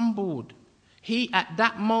was humbled. He, at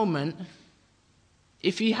that moment,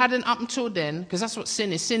 if he hadn't up until then, because that's what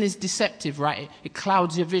sin is deceptive, right? It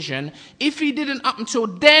clouds your vision. If he didn't up until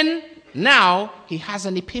then, now he has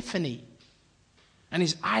an epiphany. And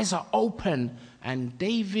his eyes are open, and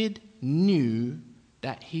David knew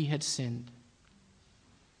that he had sinned.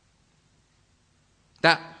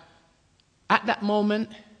 That at that moment,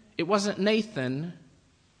 it wasn't Nathan,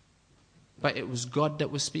 but it was God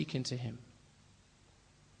that was speaking to him.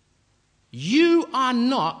 You are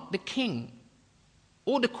not the king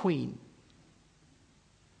or the queen.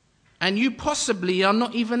 And you possibly are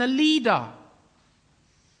not even a leader.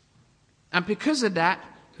 And because of that,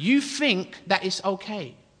 you think that it's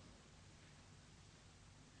okay.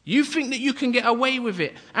 You think that you can get away with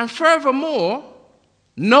it. And furthermore,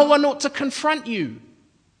 no one ought to confront you.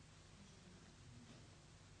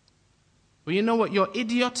 Well, you know what? You're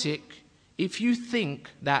idiotic if you think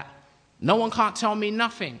that no one can't tell me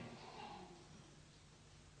nothing.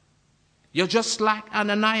 You're just like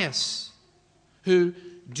Ananias, who,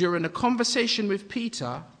 during a conversation with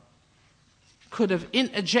Peter, could have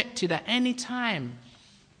interjected at any time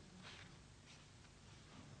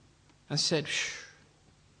and said,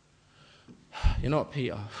 you know what,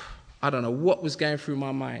 Peter, I don't know what was going through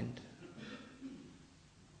my mind.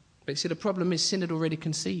 But you see, the problem is sin had already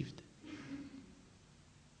conceived.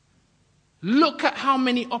 Look at how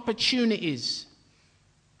many opportunities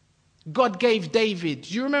God gave David.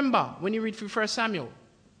 Do you remember when you read through 1 Samuel?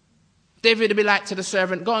 David would be like to the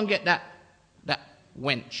servant, go and get that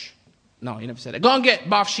wench. No, he never said that. Go and get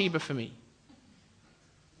Bathsheba for me.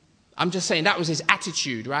 I'm just saying that was his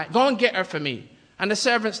attitude, right? Go and get her for me. And the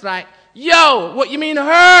servant's like, yo, what you mean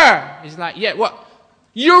her? He's like, yeah, what?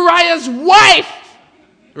 Uriah's wife.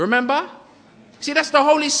 Remember? See, that's the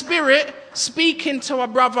Holy Spirit speaking to a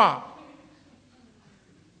brother.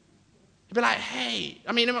 He'd be like, hey,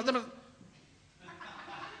 I mean, that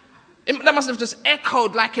must have just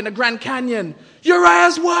echoed like in the Grand Canyon.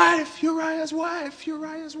 Uriah's wife, Uriah's wife,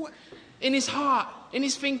 Uriah's wife. In his heart, in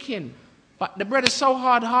his thinking. But the brother's so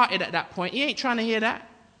hard-hearted at that point, he ain't trying to hear that.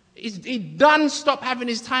 He done stopped having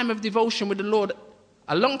his time of devotion with the Lord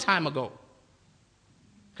a long time ago.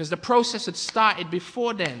 Because the process had started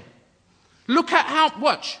before then. Look at how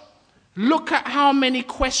many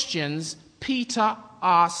questions Peter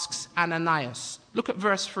asks Ananias. Look at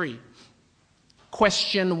verse 3.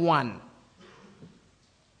 Question 1.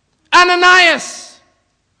 Ananias,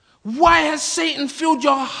 why has Satan filled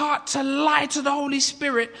your heart to lie to the Holy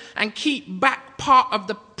Spirit and keep back part of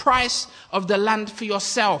the price of the land for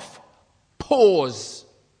yourself? Pause.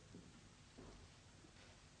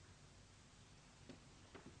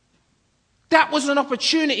 That was an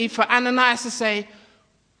opportunity for Ananias to say,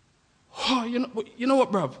 oh, you know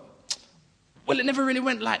what, bruv? Well, it never really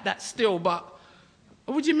went like that still, but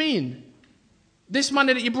what do you mean? This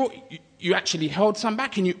money that you brought, you actually held some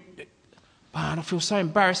back and man, I feel so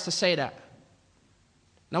embarrassed to say that.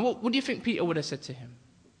 Now, what do you think Peter would have said to him?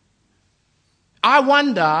 I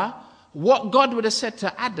wonder what God would have said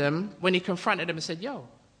to Adam when he confronted him and said, yo,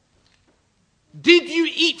 did you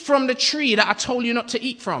eat from the tree that I told you not to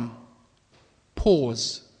eat from?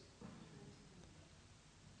 Pause.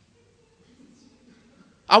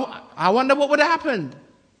 I wonder what would have happened.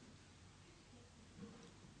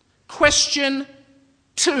 Question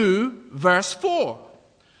 2, verse 4.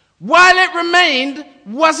 While it remained,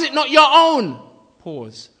 was it not your own?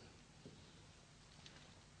 Pause.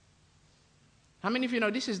 How many of you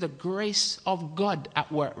know this is the grace of God at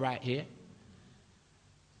work right here?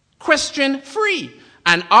 Question 3.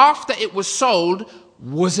 And after it was sold,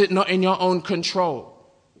 was it not in your own control?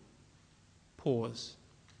 Pause.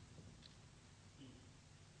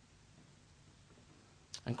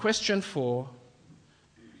 And question 4,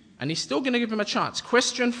 and he's still going to give him a chance.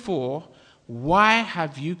 Question 4, why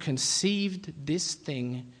have you conceived this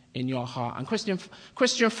thing in your heart? And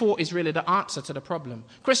question 4 is really the answer to the problem.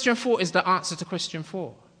 Question 4 is the answer to question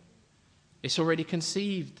 4. It's already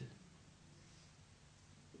conceived.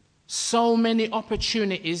 So many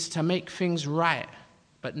opportunities to make things right,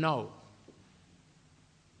 but no.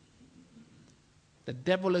 the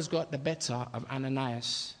devil has got the better of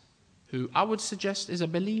Ananias, who I would suggest is a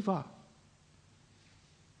believer.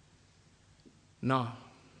 No.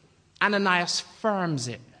 Ananias firms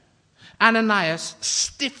it. Ananias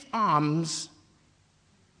stiff arms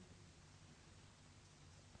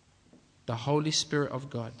the Holy Spirit of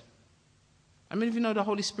God. I mean, if you know the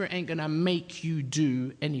Holy Spirit ain't going to make you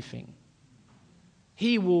do anything.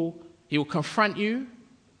 He will confront you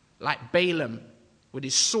like Balaam with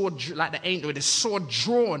his sword, like the angel with his sword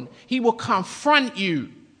drawn. He will confront you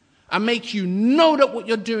and make you know that what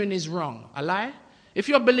you're doing is wrong. A lie? If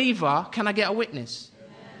you're a believer, can I get a witness?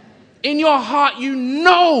 In your heart, you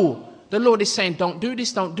know the Lord is saying, don't do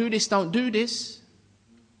this, don't do this, don't do this.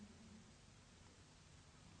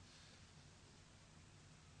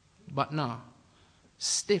 But no,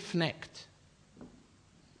 stiff-necked.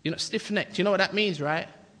 You know, stiff-necked, you know what that means, right?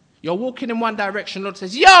 You're walking in one direction, Lord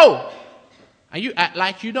says, yo! And you act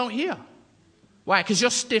like you don't hear. Why? Because you're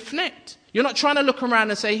stiff-necked. You're not trying to look around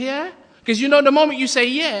and say, yeah? Because you know the moment you say,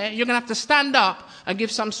 yeah, you're going to have to stand up and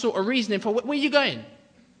give some sort of reasoning for where you going.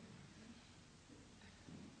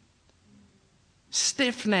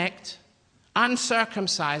 Stiff-necked,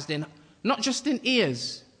 uncircumcised, not just in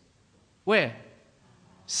ears. Where?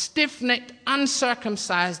 Stiff-necked,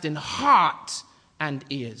 uncircumcised in heart and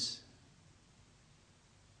ears.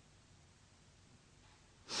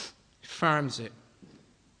 Firms it.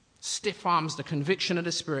 Stiff arms the conviction of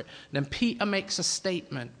the Spirit. Then Peter makes a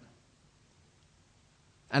statement.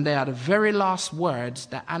 And they are the very last words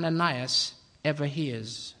that Ananias ever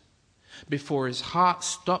hears before his heart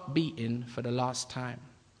stopped beating for the last time.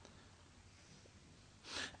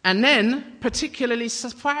 And then, particularly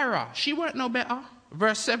Sapphira, she weren't no better.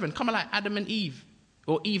 Verse 7, come on, like Adam and Eve,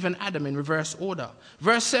 or Eve and Adam in reverse order.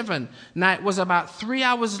 Verse 7, now it was about 3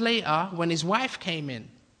 hours later when his wife came in.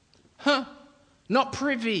 Not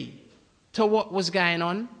privy to what was going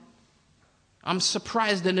on. I'm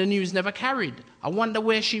surprised that the news never carried. I wonder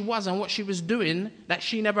where she was and what she was doing that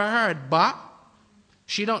she never heard. But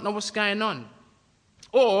she don't know what's going on.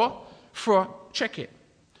 Or, check it,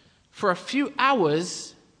 for a few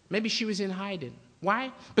hours, maybe she was in hiding.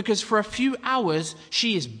 Why? Because for a few hours,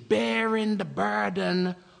 she is bearing the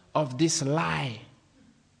burden of this lie.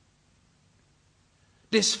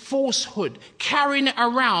 This falsehood, carrying it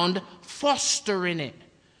around, fostering it,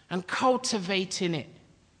 and cultivating it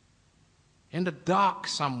in the dark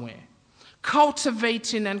somewhere.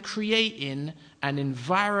 Cultivating and creating an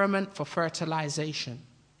environment for fertilization.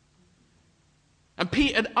 And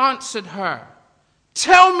Peter answered her,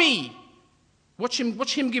 tell me. Watch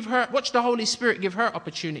the Holy Spirit give her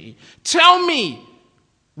opportunity. Tell me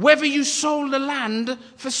whether you sold the land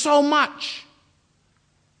for so much.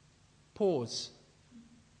 Pause.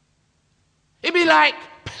 It'd be like,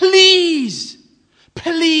 please,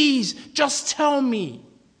 just tell me.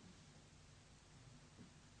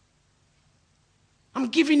 I'm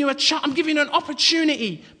giving you a chance. I'm giving you an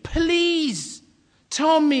opportunity. Please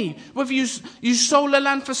tell me whether you sold the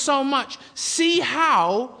land for so much. See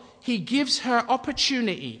how he gives her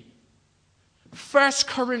opportunity. 1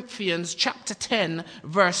 Corinthians chapter 10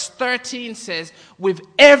 verse 13 says, with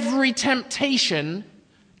every temptation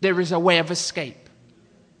there is a way of escape.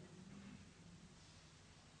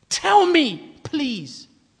 Tell me, please.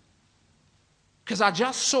 Because I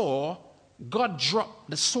just saw God drop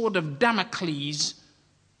the sword of Damocles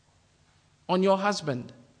on your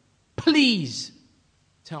husband. Please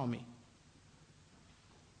tell me.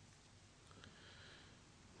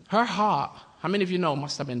 Her heart, how many of you know,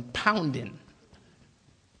 must have been pounding.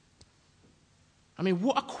 I mean,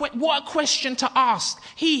 what a question to ask.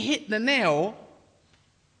 He hit the nail.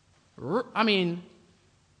 I mean,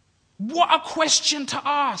 what a question to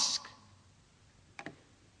ask.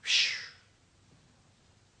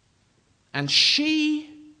 And she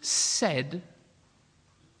said,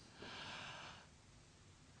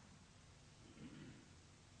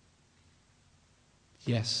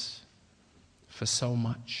 yes, for so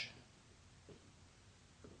much.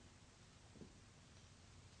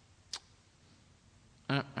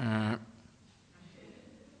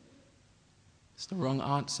 It's the wrong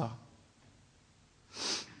answer.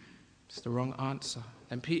 It's the wrong answer.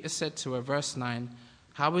 And Peter said to her, verse 9,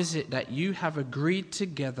 how is it that you have agreed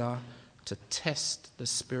together to test the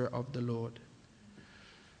Spirit of the Lord?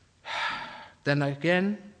 Then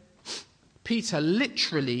again, Peter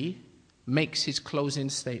literally makes his closing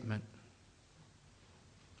statement.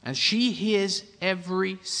 And she hears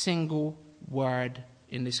every single word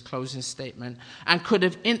in this closing statement and could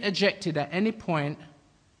have interjected at any point,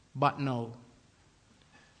 but no.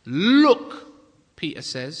 Look, Peter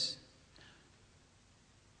says,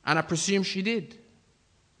 and I presume she did.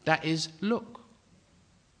 That is, look.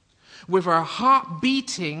 with her heart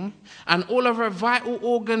beating and all of her vital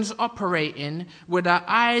organs operating, with her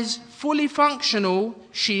eyes fully functional,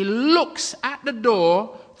 she looks at the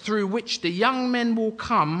door through which the young men will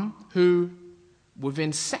come who,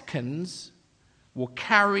 within seconds, will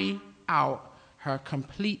carry out her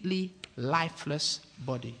completely lifeless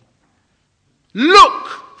body.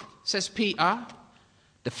 Look, says Peter,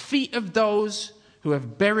 the feet of those who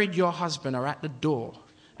have buried your husband are at the door,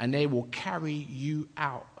 and they will carry you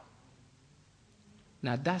out.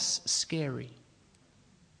 Now that's scary.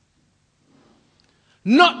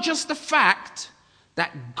 Not just the fact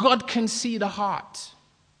that God can see the heart.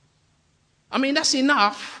 I mean, that's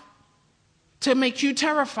enough to make you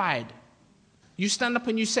terrified. You stand up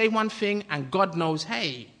and you say one thing, and God knows,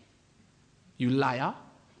 hey, you liar.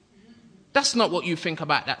 That's not what you think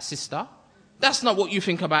about that sister. That's not what you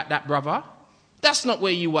think about that brother. That's not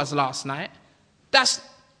where you was last night. That's...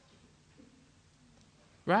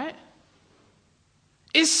 Right?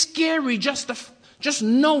 It's scary just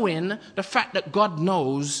knowing the fact that God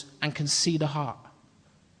knows and can see the heart.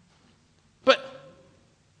 But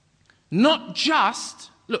not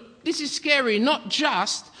just, look, this is scary, not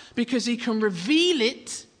just because he can reveal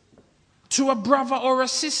it to a brother or a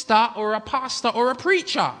sister or a pastor or a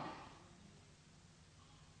preacher.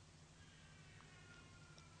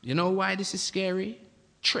 You know why this is scary?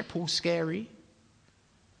 Triple scary.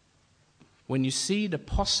 When you see the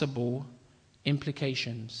possible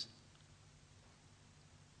implications.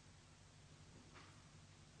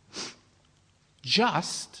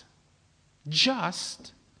 Just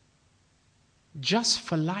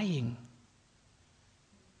for lying.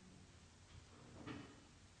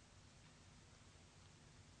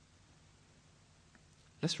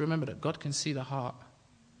 Let's remember that God can see the heart.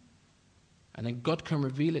 And then God can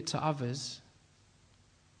reveal it to others.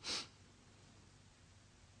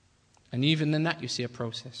 And even in that you see a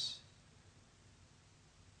process.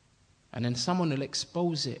 And then someone will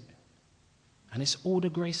expose it. And it's all the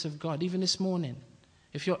grace of God. Even this morning,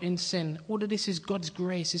 if you're in sin, all of this is God's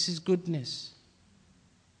grace. This is goodness.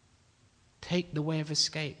 Take the way of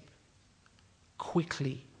escape.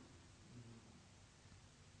 Quickly.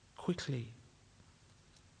 Quickly.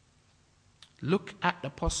 Look at the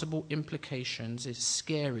possible implications. It's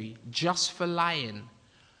scary. Just for lying.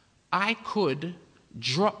 I could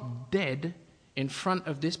drop dead in front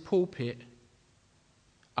of this pulpit,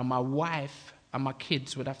 and my wife and my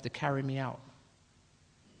kids would have to carry me out.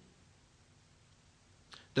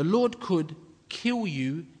 The Lord could kill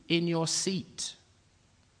you in your seat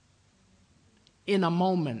in a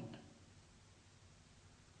moment.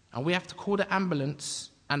 And we have to call the ambulance,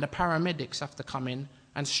 and the paramedics have to come in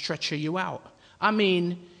and stretcher you out. I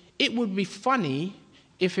mean, it would be funny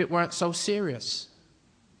if it weren't so serious.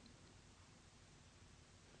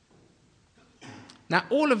 Now,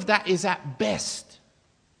 all of that is at best.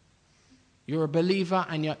 You're a believer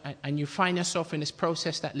and you find yourself in this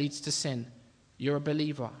process that leads to sin. You're a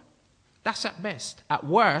believer. That's at best. At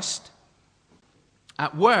worst,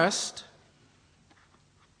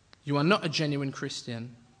 you are not a genuine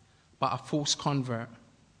Christian, but a false convert.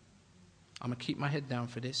 I'm going to keep my head down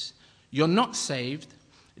for this. You're not saved.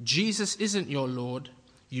 Jesus isn't your Lord.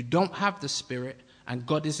 You don't have the Spirit, and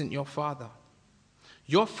God isn't your Father.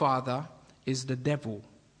 Your father is the devil.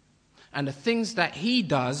 And the things that he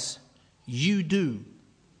does, you do.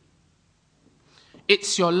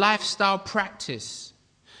 It's your lifestyle practice.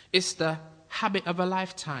 It's the habit of a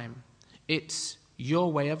lifetime. It's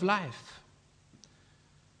your way of life.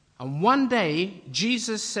 And one day,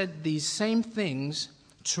 Jesus said these same things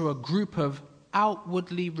to a group of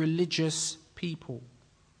outwardly religious people.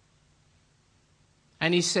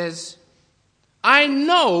 And he says, I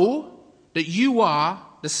know that you are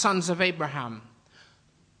the sons of Abraham.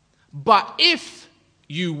 But if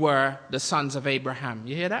you were the sons of Abraham,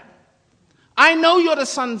 you hear that? I know you're the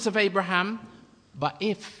sons of Abraham, but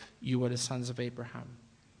if you were the sons of Abraham.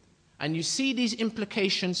 And you see these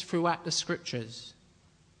implications throughout the scriptures.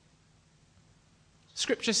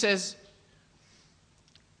 Scripture says,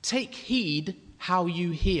 take heed how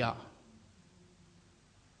you hear.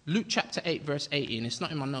 Luke chapter 8, verse 18. It's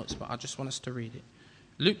not in my notes, but I just want us to read it.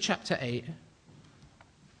 Luke chapter 8,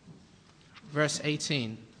 verse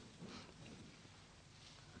 18.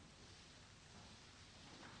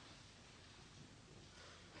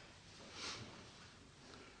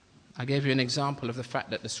 I gave you an example of the fact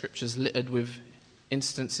that the scripture's littered with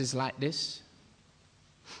instances like this.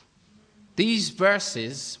 These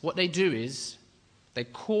verses, what they do is, they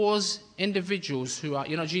cause individuals who are,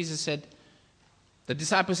 Jesus said, the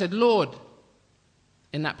disciples said, Lord,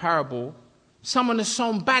 in that parable, someone has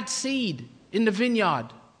sown bad seed in the vineyard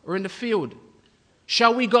or in the field.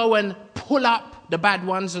 Shall we go and pull up the bad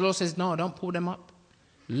ones? The Lord says, no, don't pull them up.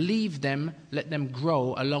 Leave them, let them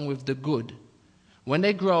grow along with the good. When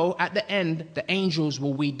they grow, at the end, the angels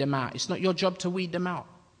will weed them out. It's not your job to weed them out.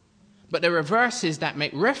 But there are verses that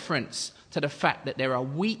make reference to the fact that there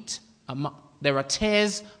are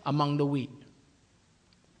tares among the wheat.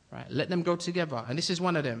 Right? Let them grow together. And this is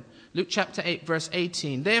one of them. Luke chapter 8, verse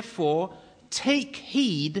 18. Therefore, take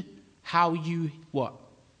heed how you what?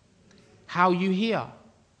 How you hear.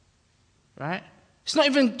 Right? It's not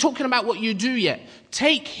even talking about what you do yet.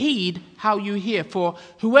 Take heed how you hear. For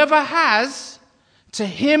whoever has, to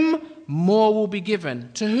him more will be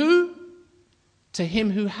given. To who? To him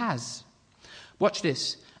who has. Watch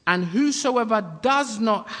this. And whosoever does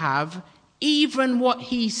not have, even what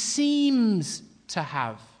he seems to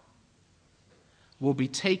have, will be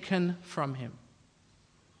taken from him.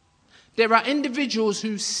 There are individuals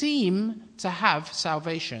who seem to have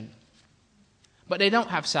salvation, but they don't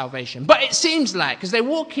have salvation. But it seems like, because they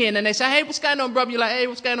walk in and they say, hey, what's going on, bro? You're like, hey,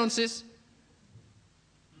 what's going on, sis?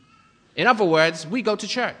 In other words, we go to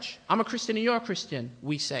church. I'm a Christian and you're a Christian.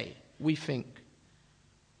 We say, we think.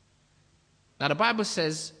 Now the Bible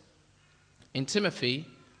says in Timothy,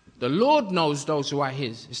 the Lord knows those who are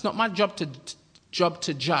his. It's not my job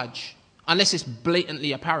to judge, unless it's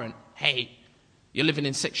blatantly apparent. Hey, you're living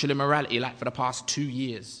in sexual immorality like for the past 2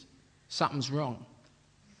 years. Something's wrong.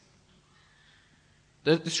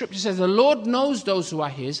 The scripture says, the Lord knows those who are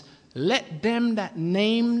his. Let them that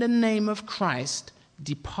name the name of Christ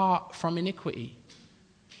depart from iniquity.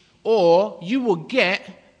 Or you will get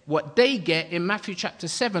what they get in Matthew chapter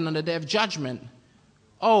 7 on the day of judgment.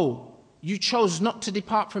 Oh, you chose not to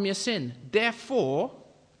depart from your sin. Therefore,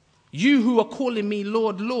 you who are calling me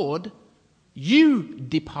Lord, Lord, you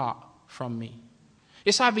depart from me.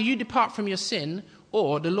 It's either you depart from your sin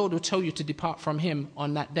or the Lord will tell you to depart from him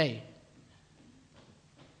on that day.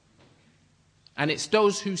 And it's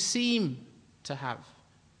those who seem to have.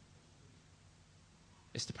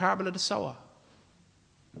 It's the parable of the sower.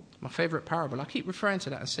 My favorite parable. I keep referring to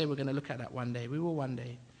that and say we're going to look at that one day. We will one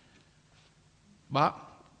day. But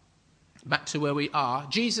back to where we are.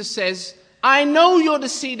 Jesus says, I know you're the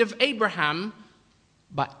seed of Abraham,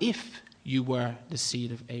 but if you were the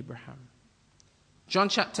seed of Abraham. John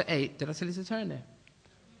chapter 8. Did I tell you to turn there?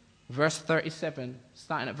 Verse 37.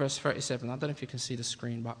 Starting at verse 37. I don't know if you can see the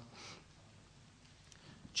screen, but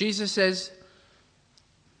Jesus says,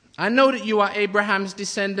 I know that you are Abraham's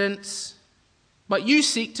descendants, but you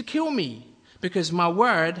seek to kill me, because my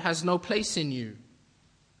word has no place in you.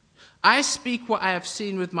 I speak what I have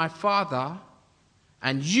seen with my father,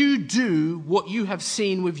 and you do what you have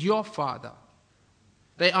seen with your father.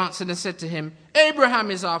 They answered and said to him,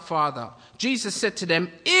 Abraham is our father. Jesus said to them,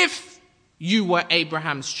 if you were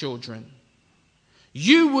Abraham's children,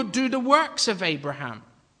 you would do the works of Abraham.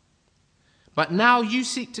 But now you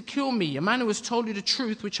seek to kill me, a man who has told you the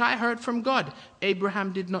truth, which I heard from God.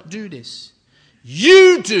 Abraham did not do this.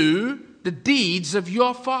 You do the deeds of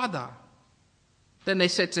your father. Then they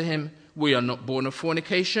said to him, we are not born of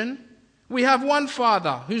fornication. We have one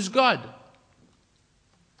Father, who's God.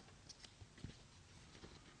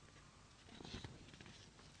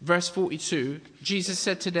 Verse 42, Jesus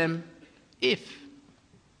said to them, if.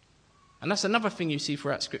 And that's another thing you see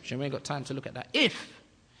throughout Scripture. We ain't got time to look at that.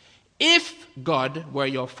 If God were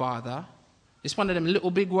your father, it's one of them little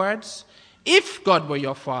big words. If God were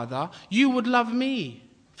your father, you would love me,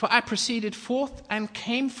 for I proceeded forth and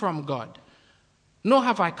came from God. Nor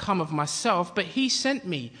have I come of myself, but he sent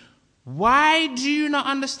me. Why do you not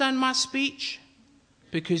understand my speech?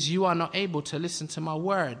 Because you are not able to listen to my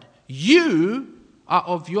word. You are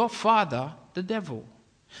of your father, the devil,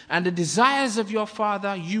 and the desires of your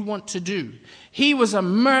father you want to do. He was a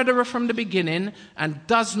murderer from the beginning and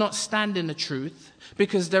does not stand in the truth,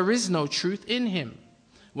 because there is no truth in him.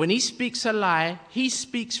 When he speaks a lie, he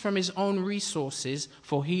speaks from his own resources,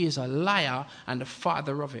 for he is a liar and the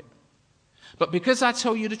father of it. But because I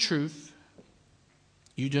tell you the truth,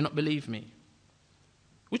 you do not believe me.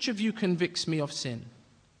 Which of you convicts me of sin?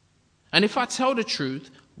 And if I tell the truth,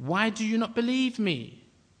 why do you not believe me?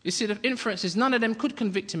 You see, the inference is none of them could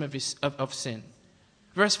convict him of sin.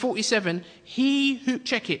 Verse 47,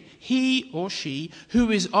 he or she who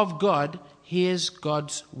is of God hears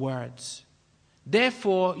God's words.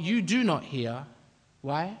 Therefore, you do not hear.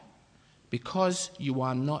 Why? Because you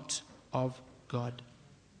are not of God.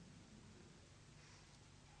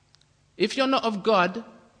 If you're not of God,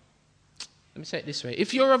 let me say it this way.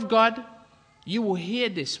 If you're of God, you will hear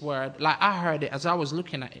this word like I heard it as I was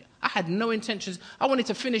looking at it. I had no intentions. I wanted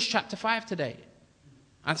to finish chapter 5 today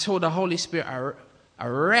until the Holy Spirit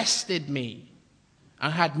arrested me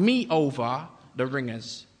and had me over the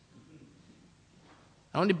ringers.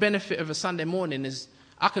 The only benefit of a Sunday morning is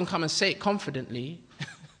I can come and say it confidently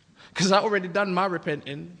because I've already done my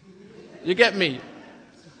repenting. You get me?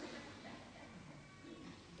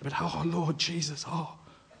 But, oh, Lord Jesus, oh.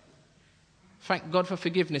 Thank God for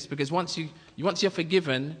forgiveness, because once you're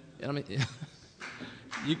forgiven, you know what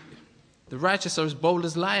I mean? The righteous are as bold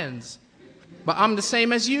as lions. But I'm the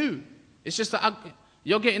same as you. It's just that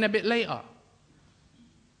you're getting a bit later.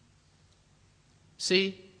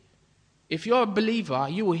 See, if you're a believer,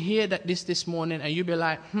 you will hear that this morning and you'll be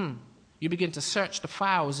like, You begin to search the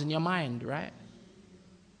files in your mind, right?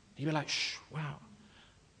 You'll be like, wow.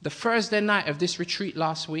 The Thursday night of this retreat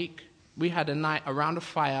last week, we had a night around a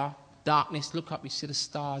fire, darkness, look up, you see the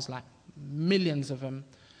stars, like millions of them.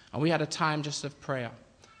 And we had a time just of prayer.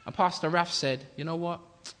 And Pastor Raf said, you know what?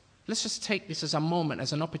 Let's just take this as a moment,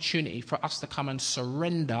 as an opportunity for us to come and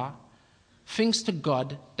surrender things to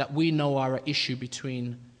God that we know are an issue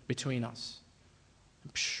between us.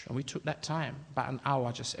 And we took that time, about an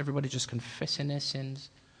hour, everybody just confessing their sins.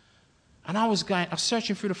 And I was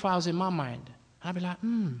searching through the files in my mind. And I'd be like,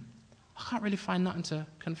 I can't really find nothing to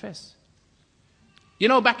confess. You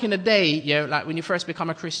know, back in the day, like when you first become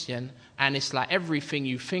a Christian, and it's like everything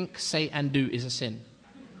you think, say, and do is a sin.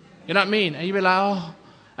 You know what I mean? And you'd be like, oh,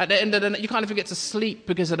 at the end of the night, you can't even get to sleep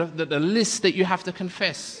because of the list that you have to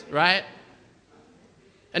confess, right?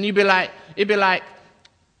 And it'd be like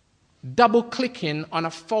double-clicking on a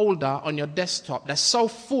folder on your desktop that's so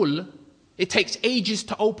full, it takes ages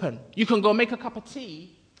to open. You can go make a cup of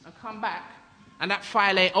tea and come back, and that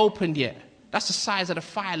file ain't opened yet. That's the size of the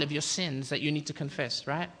file of your sins that you need to confess,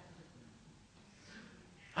 right?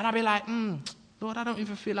 And I'd be like, Lord, I don't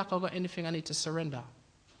even feel like I've got anything I need to surrender.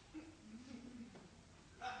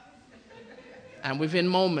 And within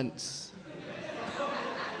moments,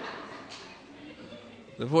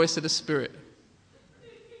 the voice of the Spirit.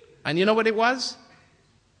 And you know what it was?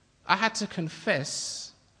 I had to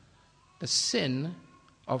confess the sin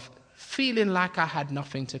of feeling like I had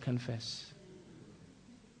nothing to confess.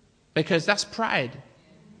 Because that's pride.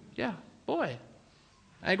 Yeah, boy.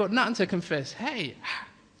 I ain't got nothing to confess. Hey.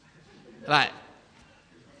 Like.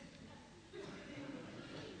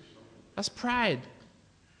 That's pride.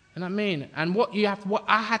 You know what I mean? And what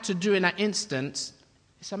I had to do in that instance,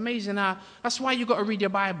 it's amazing how, that's why you got to read your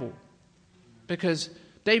Bible. Because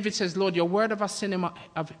David says, Lord, your word have I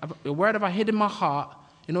hid in my heart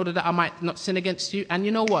in order that I might not sin against you. And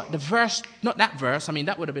you know what? The verse, not that verse, I mean,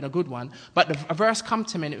 that would have been a good one, but a verse come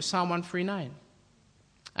to me, and it was Psalm 139.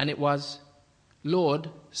 And it was, Lord,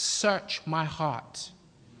 search my heart.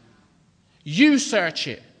 You search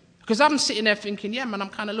it. Because I'm sitting there thinking, yeah, man, I'm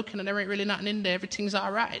kind of looking and there ain't really nothing in there. Everything's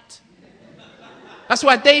all right. That's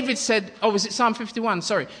why David said, was it Psalm 51?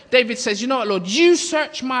 Sorry. David says, you know what, Lord, you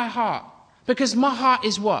search my heart. Because my heart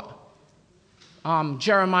is what?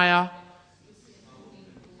 Jeremiah.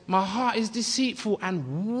 My heart is deceitful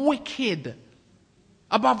and wicked.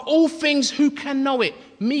 Above all things, who can know it?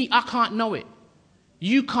 Me, I can't know it.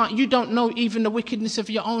 You don't know even the wickedness of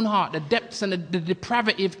your own heart, the depths and the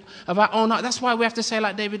depravity of our own heart. That's why we have to say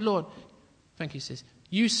like David, Lord, thank you, sis,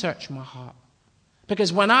 you search my heart.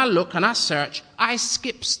 Because when I look and I search, I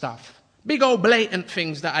skip stuff. Big old blatant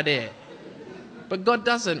things that are there. But God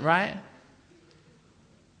doesn't, right?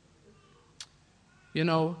 You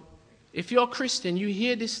know, if you're a Christian, you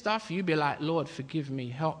hear this stuff, you be like, Lord, forgive me,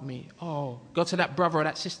 help me. Oh, go to that brother or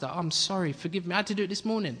that sister. I'm sorry, forgive me. I had to do it this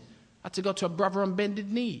morning. I had to go to a brother on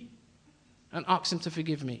bended knee and ask him to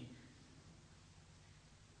forgive me.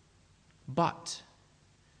 But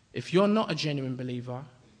if you're not a genuine believer,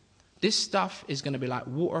 this stuff is going to be like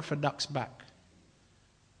water off a duck's back.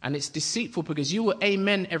 And it's deceitful because you will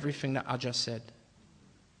amen everything that I just said.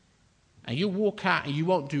 And you walk out and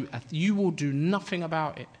you will do nothing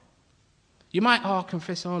about it. You might,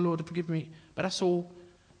 confess, Lord, forgive me. But it's all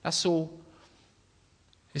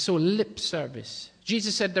lip service.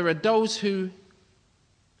 Jesus said there are those who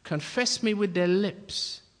confess me with their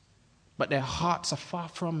lips, but their hearts are far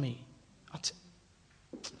from me.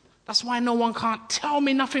 That's why no one can't tell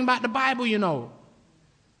me nothing about the Bible, you know.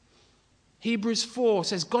 Hebrews 4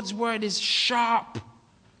 says God's word is sharp.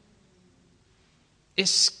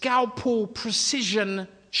 It's scalpel precision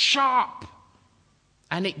sharp.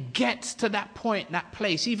 And it gets to that point, that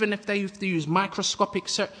place, even if they have to use microscopic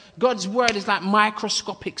God's word is like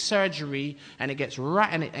microscopic surgery, and it gets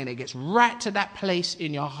right it gets right to that place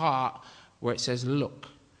in your heart where it says, look,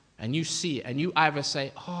 and you see it, and you either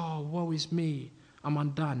say, oh, woe is me, I'm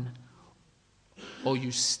undone, or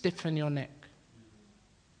you stiffen your neck.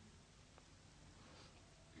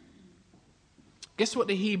 Guess what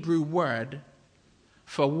the Hebrew word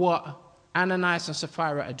for what Ananias and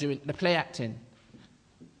Sapphira are doing the play acting.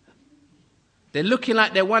 They're looking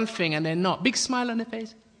like they're one thing and they're not. Big smile on their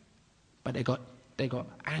face. But they got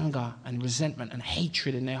anger and resentment and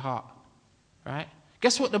hatred in their heart. Right?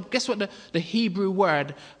 Guess what the Hebrew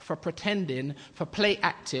word for pretending, for play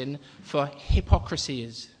acting, for hypocrisy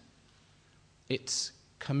is? It's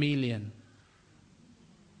chameleon.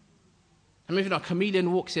 I mean, if you know, a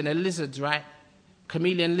chameleon walks in, a lizard, right?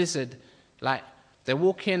 Chameleon lizard. Like, they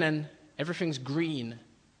walk in and everything's green.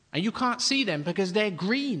 And you can't see them because they're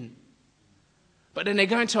green. But then they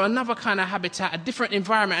go into another kind of habitat, a different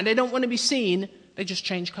environment, and they don't want to be seen. They just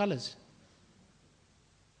change colors.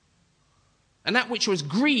 And that which was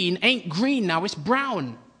green ain't green now, it's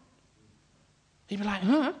brown. You'd be like,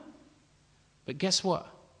 huh? But guess what?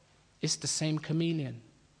 It's the same chameleon.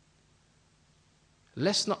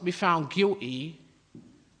 Let's not be found guilty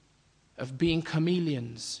of being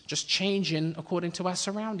chameleons, just changing according to our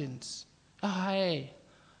surroundings. Oh, hey,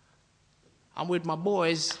 I'm with my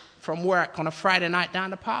boys from work on a Friday night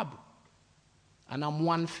down the pub, and I'm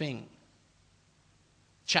one thing.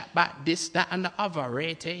 Chat back this, that, and the other,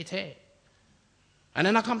 and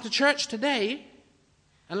then I come to church today,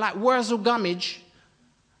 and like Wurzel Gummidge,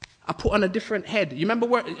 I put on a different head. You remember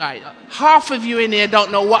where? Right, half of you in here don't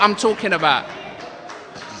know what I'm talking about.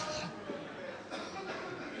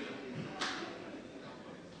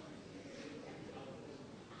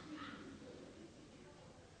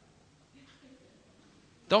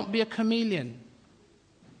 Don't be a chameleon.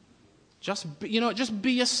 Just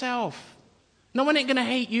be yourself. No one ain't going to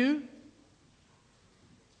hate you.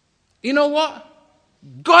 You know what?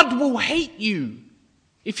 God will hate you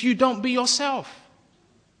if you don't be yourself.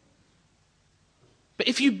 But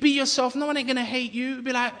if you be yourself, no one ain't going to hate you.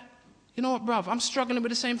 Be like, you know what, bruv? I'm struggling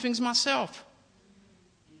with the same things myself.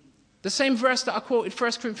 The same verse that I quoted,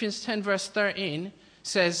 1 Corinthians 10, verse 13,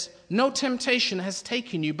 says, no temptation has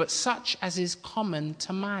taken you but such as is common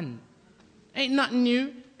to man. Ain't nothing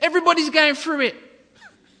new. Everybody's going through it.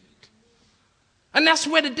 And that's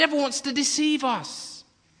where the devil wants to deceive us.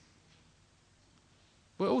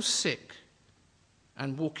 We're all sick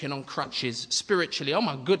and walking on crutches spiritually. Oh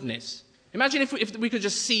my goodness. Imagine if we could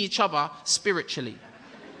just see each other spiritually.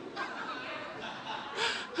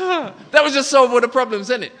 That would just solve all the problems,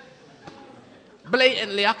 isn't it?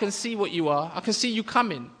 Blatantly, I can see what you are. I can see you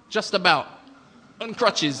coming, just about. On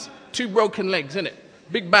crutches, 2 broken legs, innit?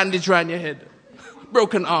 Big bandage around your head.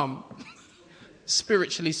 Broken arm.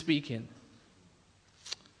 Spiritually speaking.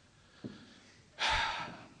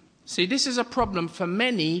 See, this is a problem for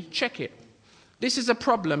many, check it. This is a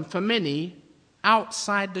problem for many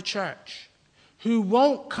outside the church who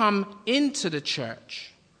won't come into the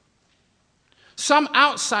church. Some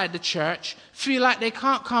outside the church feel like they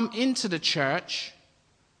can't come into the church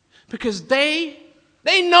because they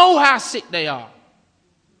know how sick they are.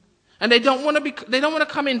 And they don't want to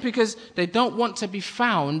come in because they don't want to be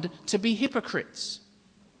found to be hypocrites.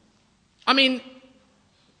 I mean,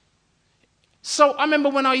 so I remember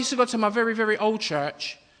when I used to go to my very, very old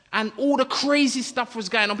church and all the crazy stuff was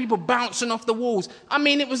going on, people bouncing off the walls. I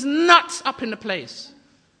mean, it was nuts up in the place.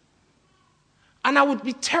 And I would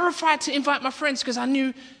be terrified to invite my friends because I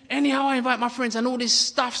knew anyhow I invite my friends and all this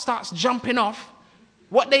stuff starts jumping off,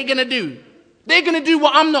 what they're going to do? They're going to do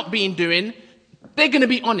what I'm not doing. They're going to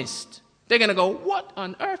be honest. They're going to go, what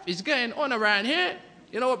on earth is going on around here?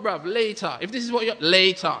 You know what, bruv? Later. If this is what you're...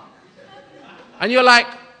 Later. And you're like,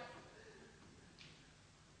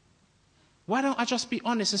 why don't I just be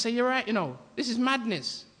honest and say, you're right, this is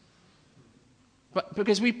madness. But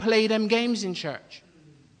because we play them games in church.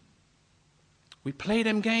 We play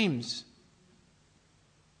them games.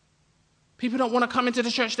 People don't want to come into the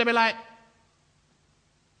church. They'll be like,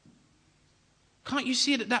 can't you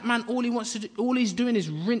see that man, all he wants to do, all he's doing is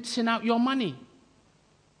rinsing out your money?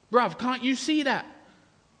 Bruv, can't you see that?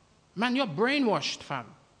 Man, you're brainwashed, fam.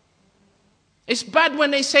 It's bad when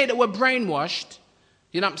they say that we're brainwashed.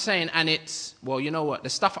 You know what I'm saying? And it's, well, you know what? The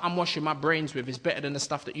stuff I'm washing my brains with is better than the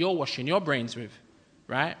stuff that you're washing your brains with.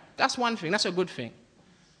 Right? That's one thing. That's a good thing.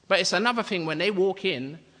 But it's another thing when they walk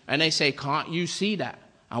in and they say, can't you see that?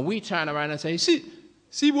 And we turn around and say,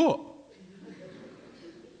 see what?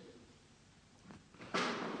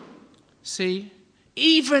 See?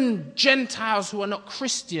 Even Gentiles who are not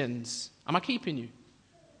Christians. Am I keeping you?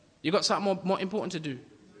 You got something more important to do?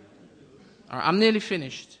 All right, I'm nearly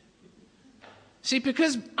finished. See,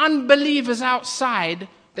 because unbelievers outside,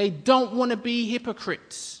 they don't want to be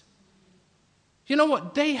hypocrites. You know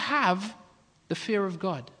what? They have the fear of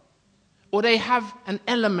God. Or they have an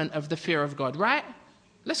element of the fear of God, right?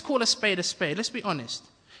 Let's call a spade a spade. Let's be honest.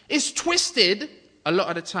 It's twisted a lot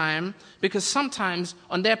of the time because sometimes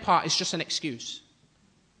on their part it's just an excuse.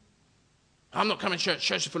 I'm not coming to church.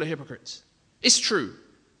 Church is full of hypocrites. It's true.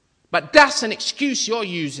 But that's an excuse you're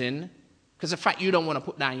using because of the fact you don't want to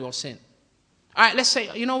put down your sin. All right, let's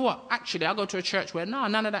say, you know what? Actually, I go to a church where,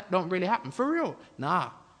 none of that don't really happen. For real. Nah.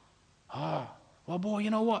 Oh, well, boy, you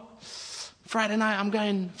know what? Friday night, I'm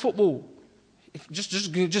going football.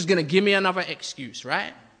 Just going to give me another excuse,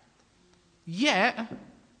 right? Yet,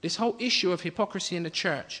 this whole issue of hypocrisy in the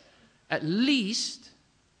church, at least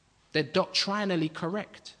they're doctrinally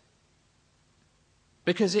correct.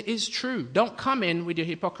 Because it is true. Don't come in with your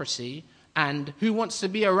hypocrisy and who wants to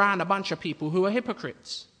be around a bunch of people who are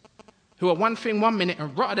hypocrites, who are one thing 1 minute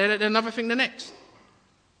and another thing the next.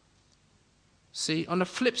 See, on the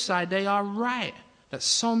flip side, they are right that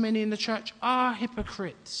so many in the church are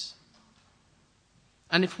hypocrites.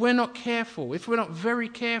 And if we're not careful, if we're not very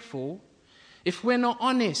careful, if we're not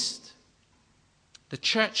honest, the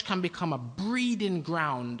church can become a breeding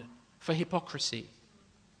ground for hypocrisy.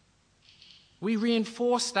 We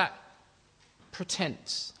reinforce that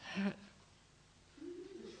pretense.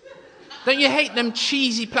 Don't you hate them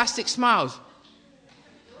cheesy plastic smiles?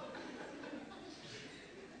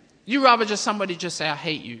 You rather just somebody just say, I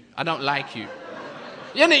hate you, I don't like you.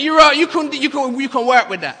 You can work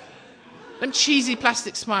with that. Them cheesy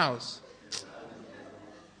plastic smiles.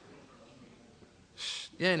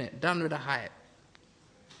 Yeah, innit? Done with the hype.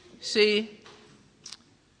 See?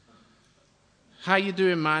 How you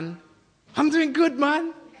doing, man? I'm doing good,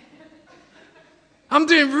 man. I'm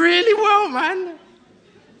doing really well, man.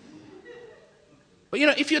 But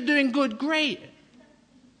if you're doing good, great.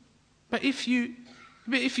 But if you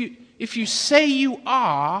say you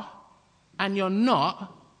are and you're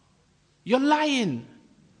not, you're lying.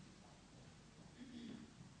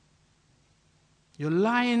 You're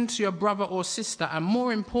lying to your brother or sister, and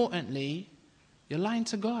more importantly, you're lying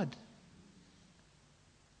to God.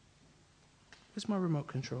 Where's my remote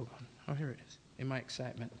control gone? Oh, here it is, in my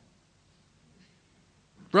excitement.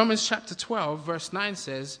 Romans chapter 12, verse 9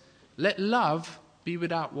 says, let love be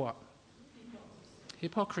without what?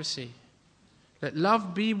 Hypocrisy. Let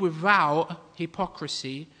love be without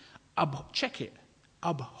hypocrisy. Check it.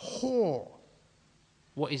 Abhor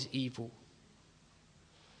what is evil.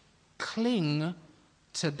 Cling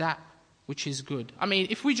to that which is good. I mean,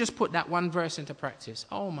 if we just put that one verse into practice,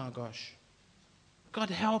 oh my gosh. God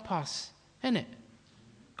help us, innit?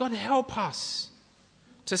 God help us.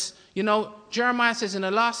 Jeremiah says in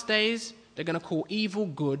the last days, they're going to call evil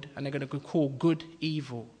good and they're going to call good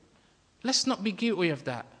evil. Let's not be guilty of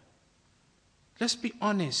that. Let's be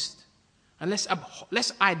honest. And let's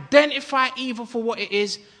identify evil for what it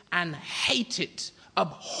is and hate it.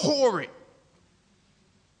 Abhor it.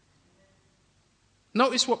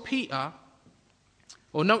 Notice that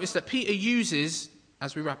Peter uses,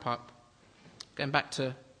 as we wrap up, going back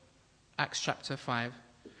to Acts chapter 5.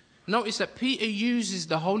 Notice that Peter uses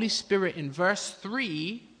the Holy Spirit in verse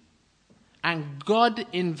 3 and God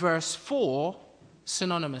in verse 4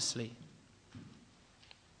 synonymously,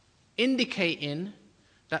 indicating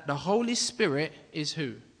that the Holy Spirit is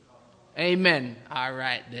who? Amen. All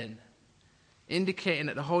right then. Indicating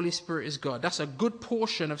that the Holy Spirit is God. That's a good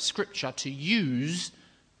portion of Scripture to use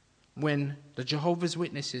when the Jehovah's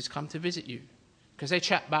Witnesses come to visit you. Because they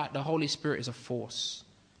chat about the Holy Spirit is a force,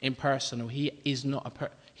 impersonal. He is not a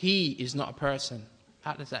person.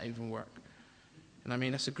 How does that even work? And I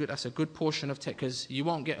mean, that's a good portion of text, because you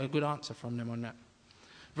won't get a good answer from them on that.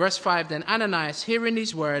 Verse 5, then Ananias, hearing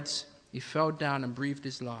these words, he fell down and breathed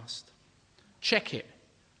his last. Check it.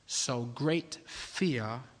 So great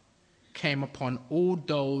fear came upon all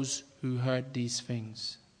those who heard these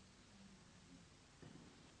things.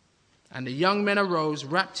 And the young men arose,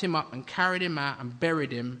 wrapped him up, and carried him out and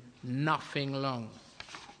buried him, nothing long.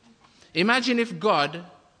 Imagine if God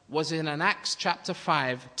was in an Acts chapter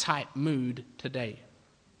 5 type mood today.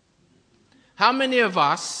 How many of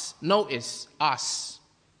us, notice us,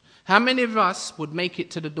 how many of us would make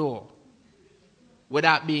it to the door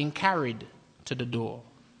without being carried to the door?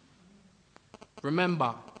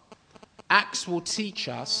 Remember, Acts will teach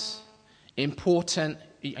us important,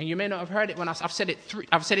 and you may not have heard it when I've said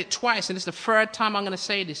it twice, and it's the third time I'm going to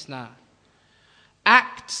say this now.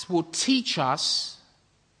 Acts will teach us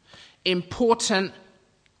important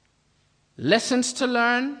lessons to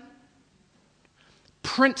learn,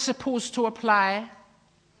 principles to apply,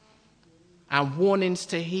 and warnings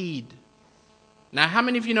to heed. Now, how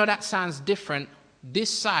many of you know that sounds different this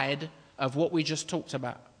side of what we just talked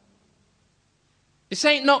about? This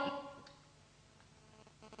ain't not...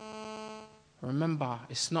 Remember,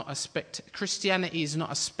 it's not Christianity is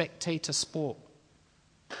not a spectator sport.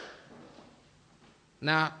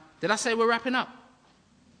 Now, did I say we're wrapping up?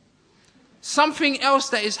 Something else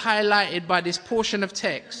that is highlighted by this portion of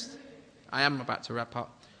text, I am about to wrap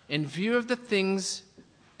up, in view of the things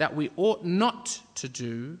that we ought not to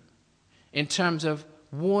do in terms of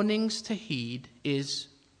warnings to heed, is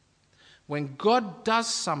when God does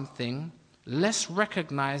something, let's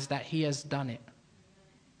recognize that he has done it.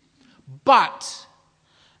 But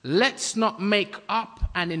let's not make up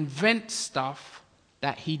and invent stuff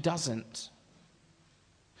that he doesn't.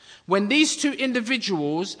 When these two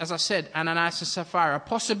individuals, as I said, Ananias and Sapphira,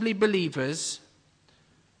 possibly believers,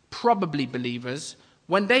 probably believers,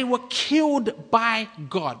 when they were killed by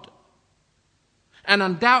God and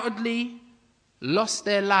undoubtedly lost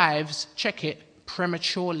their lives, check it,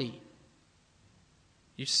 prematurely.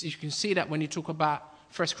 You can see that when you talk about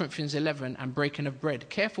 1 Corinthians 11 and breaking of bread.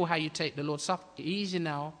 Careful how you take the Lord's Supper. Easy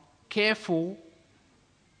now. Careful,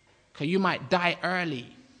 because you might die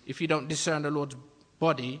early if you don't discern the Lord's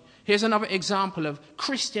body. Here's another example of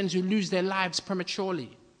Christians who lose their lives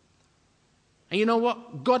prematurely. And you know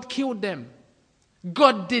what? God killed them.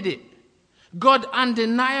 God did it. God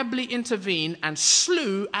undeniably intervened and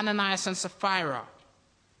slew Ananias and Sapphira,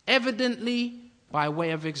 evidently by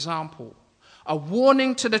way of example. A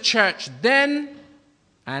warning to the church then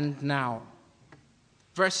and now.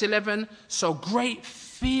 Verse 11, so great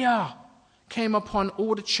fear came upon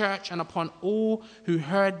all the church and upon all who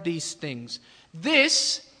heard these things.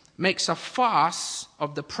 This makes a farce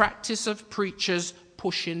of the practice of preachers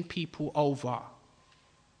pushing people over.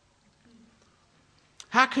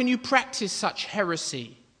 How can you practice such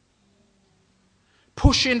heresy?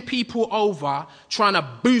 Pushing people over, trying to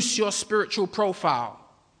boost your spiritual profile.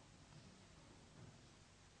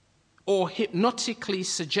 Or hypnotically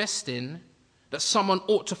suggesting that someone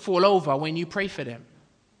ought to fall over when you pray for them.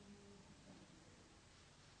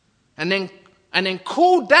 And then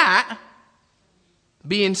call that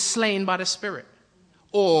being slain by the Spirit,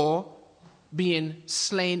 or being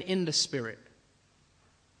slain in the Spirit.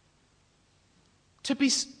 To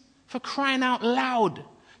be, for crying out loud,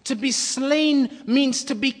 to be slain means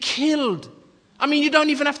to be killed. I mean, you don't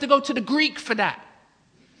even have to go to the Greek for that.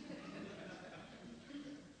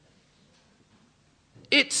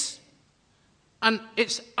 It's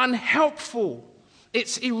unhelpful,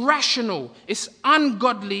 it's irrational, it's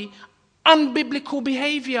ungodly, unbiblical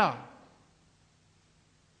behavior.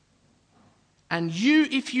 And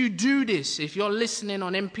if you do this, if you're listening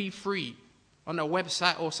on MP3, on a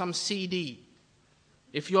website or some CD,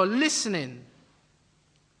 if you're listening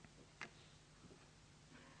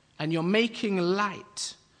and you're making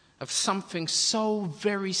light of something so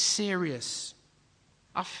very serious,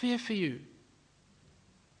 I fear for you.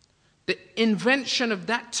 The invention of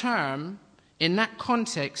that term in that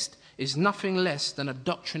context is nothing less than a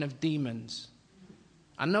doctrine of demons.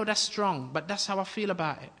 I know that's strong, but that's how I feel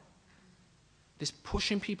about it. This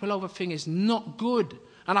pushing people over thing is not good.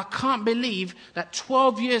 And I can't believe that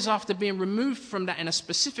 12 years after being removed from that in a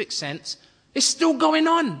specific sense, it's still going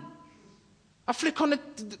on. I flick on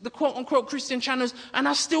the quote-unquote Christian channels and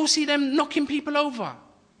I still see them knocking people over,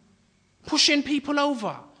 pushing people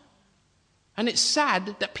over. And it's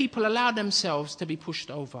sad that people allow themselves to be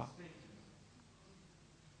pushed over.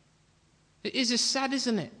 It's sad,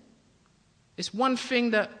 isn't it? It's one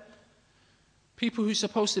thing that people who are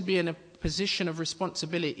supposed to be in a position of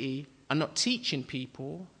responsibility are not teaching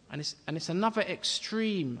people, and it's another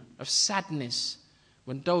extreme of sadness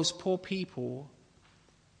when those poor people,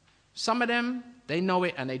 some of them, they know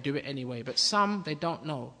it and they do it anyway, but some, they don't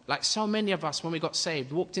know. Like so many of us, when we got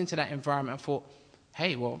saved, walked into that environment and thought,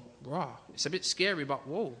 hey, well, rah, it's a bit scary, but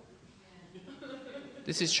whoa,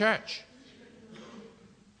 this is church.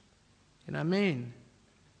 You know what I mean?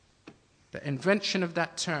 The invention of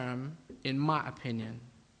that term, in my opinion,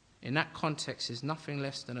 in that context, is nothing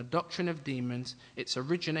less than a doctrine of demons. Its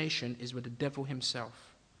origination is with the devil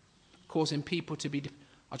himself, causing people to be,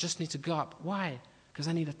 I just need to go up. Why? Because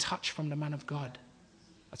I need a touch from the man of God.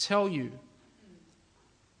 I tell you,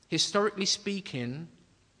 historically speaking,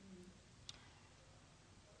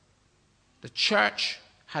 the church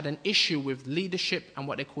had an issue with leadership and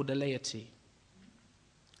what they call the laity.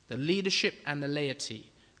 The leadership and the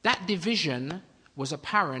laity. That division was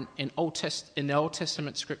apparent in the Old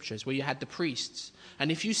Testament scriptures, where you had the priests.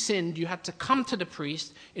 And if you sinned, you had to come to the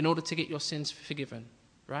priest in order to get your sins forgiven.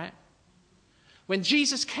 Right? When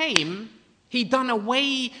Jesus came, he done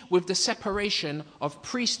away with the separation of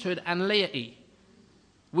priesthood and laity.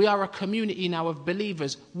 We are a community now of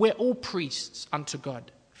believers. We're all priests unto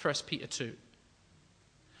God. 1 Peter 2.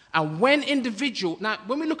 And when now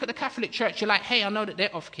when we look at the Catholic Church, you're like, hey, I know that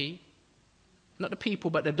they're off key. Not the people,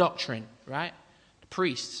 but the doctrine, right? The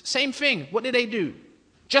priests. Same thing. What do?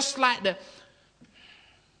 Just like the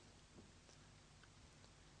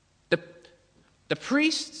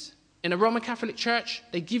priests in a Roman Catholic Church,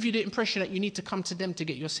 they give you the impression that you need to come to them to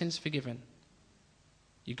get your sins forgiven.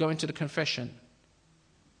 You go into the confession.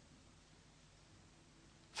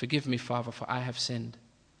 Forgive me, Father, for I have sinned.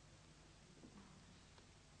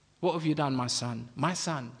 What have you done, my son? My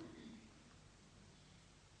son.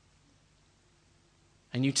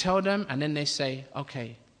 And you tell them, and then they say,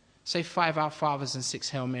 okay, say 5 Our Fathers and 6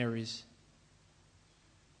 Hail Marys.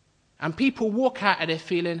 And people walk out of there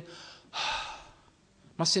feeling,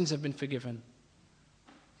 my sins have been forgiven.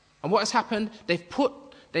 And what has happened? They've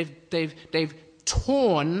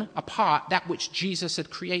torn apart that which Jesus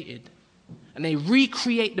had created. And they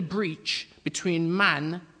recreate the breach between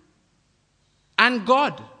man and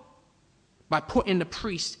God by putting the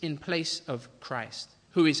priest in place of Christ,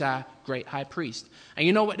 who is our great high priest. And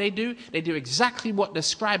you know what they do? They do exactly what the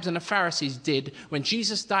scribes and the Pharisees did when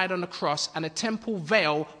Jesus died on the cross and the temple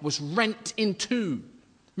veil was rent in two.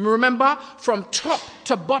 Remember? From top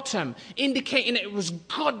to bottom, indicating that it was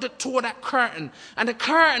God that tore that curtain. And the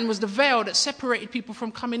curtain was the veil that separated people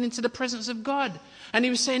from coming into the presence of God. And he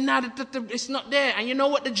was saying, no, it's not there. And you know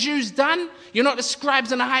what the Jews done? You know what the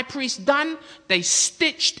scribes and the high priests done? They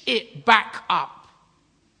stitched it back up.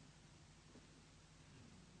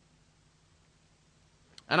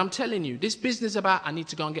 And I'm telling you, this business about I need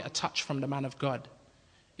to go and get a touch from the man of God,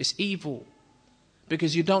 it's evil.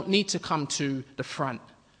 Because you don't need to come to the front.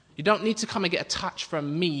 You don't need to come and get a touch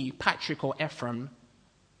from me, Patrick or Ephraim.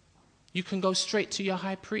 You can go straight to your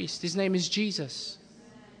high priest. His name is Jesus.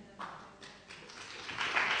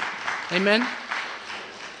 Amen?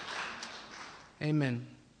 Amen.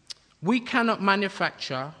 We cannot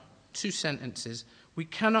manufacture, 2 sentences, we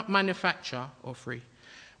cannot manufacture, or 3,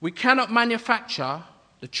 we cannot manufacture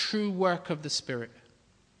the true work of the Spirit.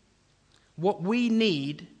 What we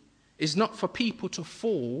need is not for people to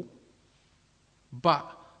fall,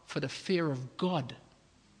 but for the fear of God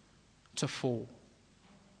to fall.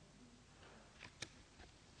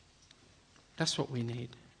 That's what we need.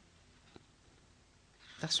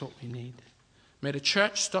 That's what we need. May the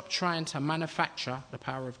church stop trying to manufacture the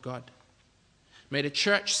power of God. May the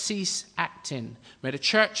church cease acting. May the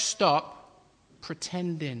church stop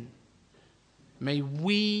pretending. May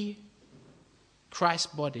we, Christ's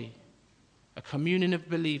body, a communion of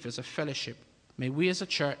believers, a fellowship, may we as a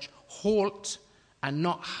church halt and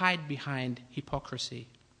not hide behind hypocrisy.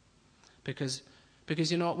 Because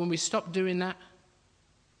you know what, when we stop doing that,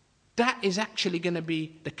 that is actually going to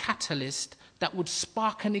be the catalyst that would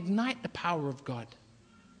spark and ignite the power of God.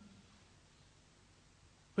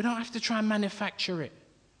 We don't have to try and manufacture it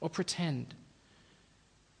or pretend.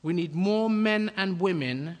 We need more men and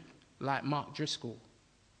women like Mark Driscoll.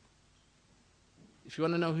 If you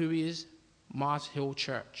want to know who he is,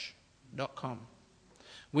 marshillchurch.com.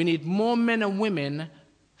 We need more men and women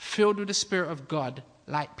filled with the Spirit of God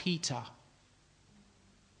like Peter.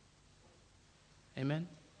 Amen?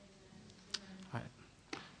 All right.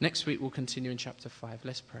 Next week we'll continue in chapter 5.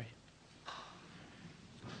 Let's pray.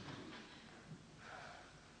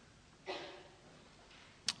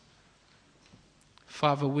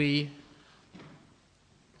 Father, we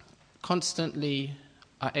constantly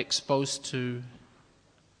are exposed to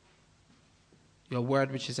your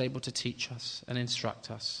word, which is able to teach us and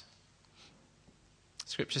instruct us.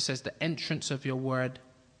 Scripture says the entrance of your word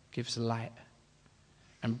gives light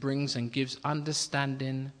and brings and gives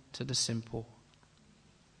understanding to the simple.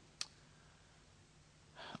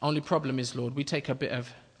 Only problem is, Lord, we take a bit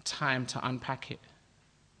of time to unpack it.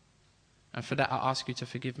 And for that, I ask you to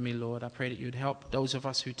forgive me, Lord. I pray that you'd help those of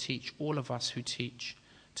us who teach, all of us who teach,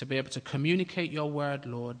 to be able to communicate your word,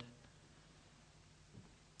 Lord,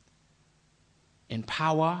 in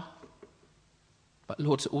power, but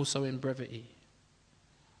Lord, also in brevity.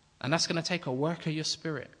 And that's going to take a work of your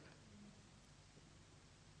Spirit.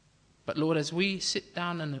 But Lord, as we sit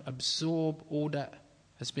down and absorb all that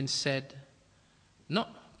has been said,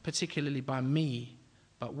 not particularly by me,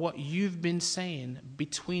 but what you've been saying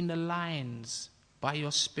between the lines by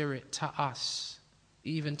your Spirit to us,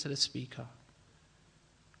 even to the speaker.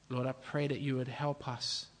 Lord, I pray that you would help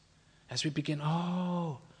us as we begin,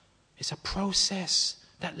 it's a process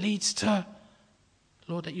that leads to,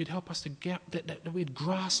 Lord, that you'd help us to get, that we'd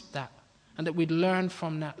grasp that and that we'd learn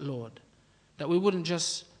from that, Lord. That we wouldn't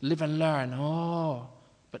just live and learn,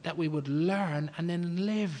 but that we would learn and then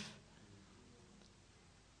live.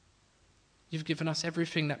 You've given us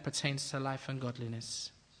everything that pertains to life and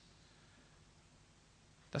godliness.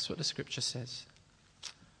 That's what the scripture says.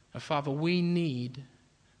 And Father, we need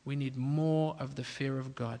more of the fear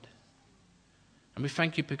of God. And we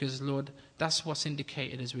thank you because, Lord, that's what's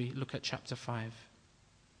indicated as we look at chapter 5.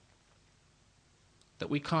 That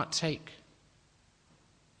we can't take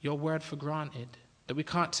your word for granted. That we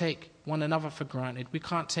can't take one another for granted. We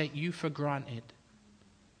can't take you for granted.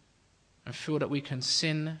 And feel that we can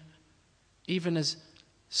sin, even as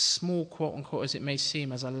small, quote unquote, as it may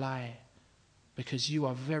seem, as a lie. Because you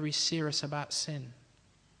are very serious about sin.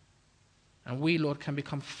 And we, Lord, can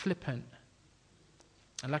become flippant.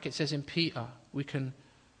 And like it says in Peter, we can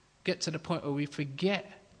get to the point where we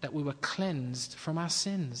forget that we were cleansed from our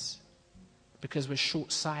sins because we're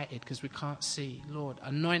short-sighted, because we can't see. Lord,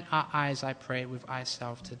 anoint our eyes, I pray, with eye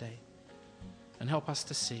salve today. And help us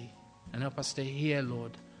to see and help us to hear,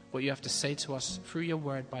 Lord, what you have to say to us through your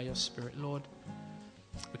word by your Spirit. Lord,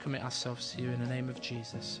 we commit ourselves to you in the name of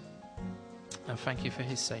Jesus. And thank you for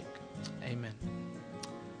his sake. Amen.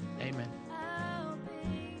 Amen.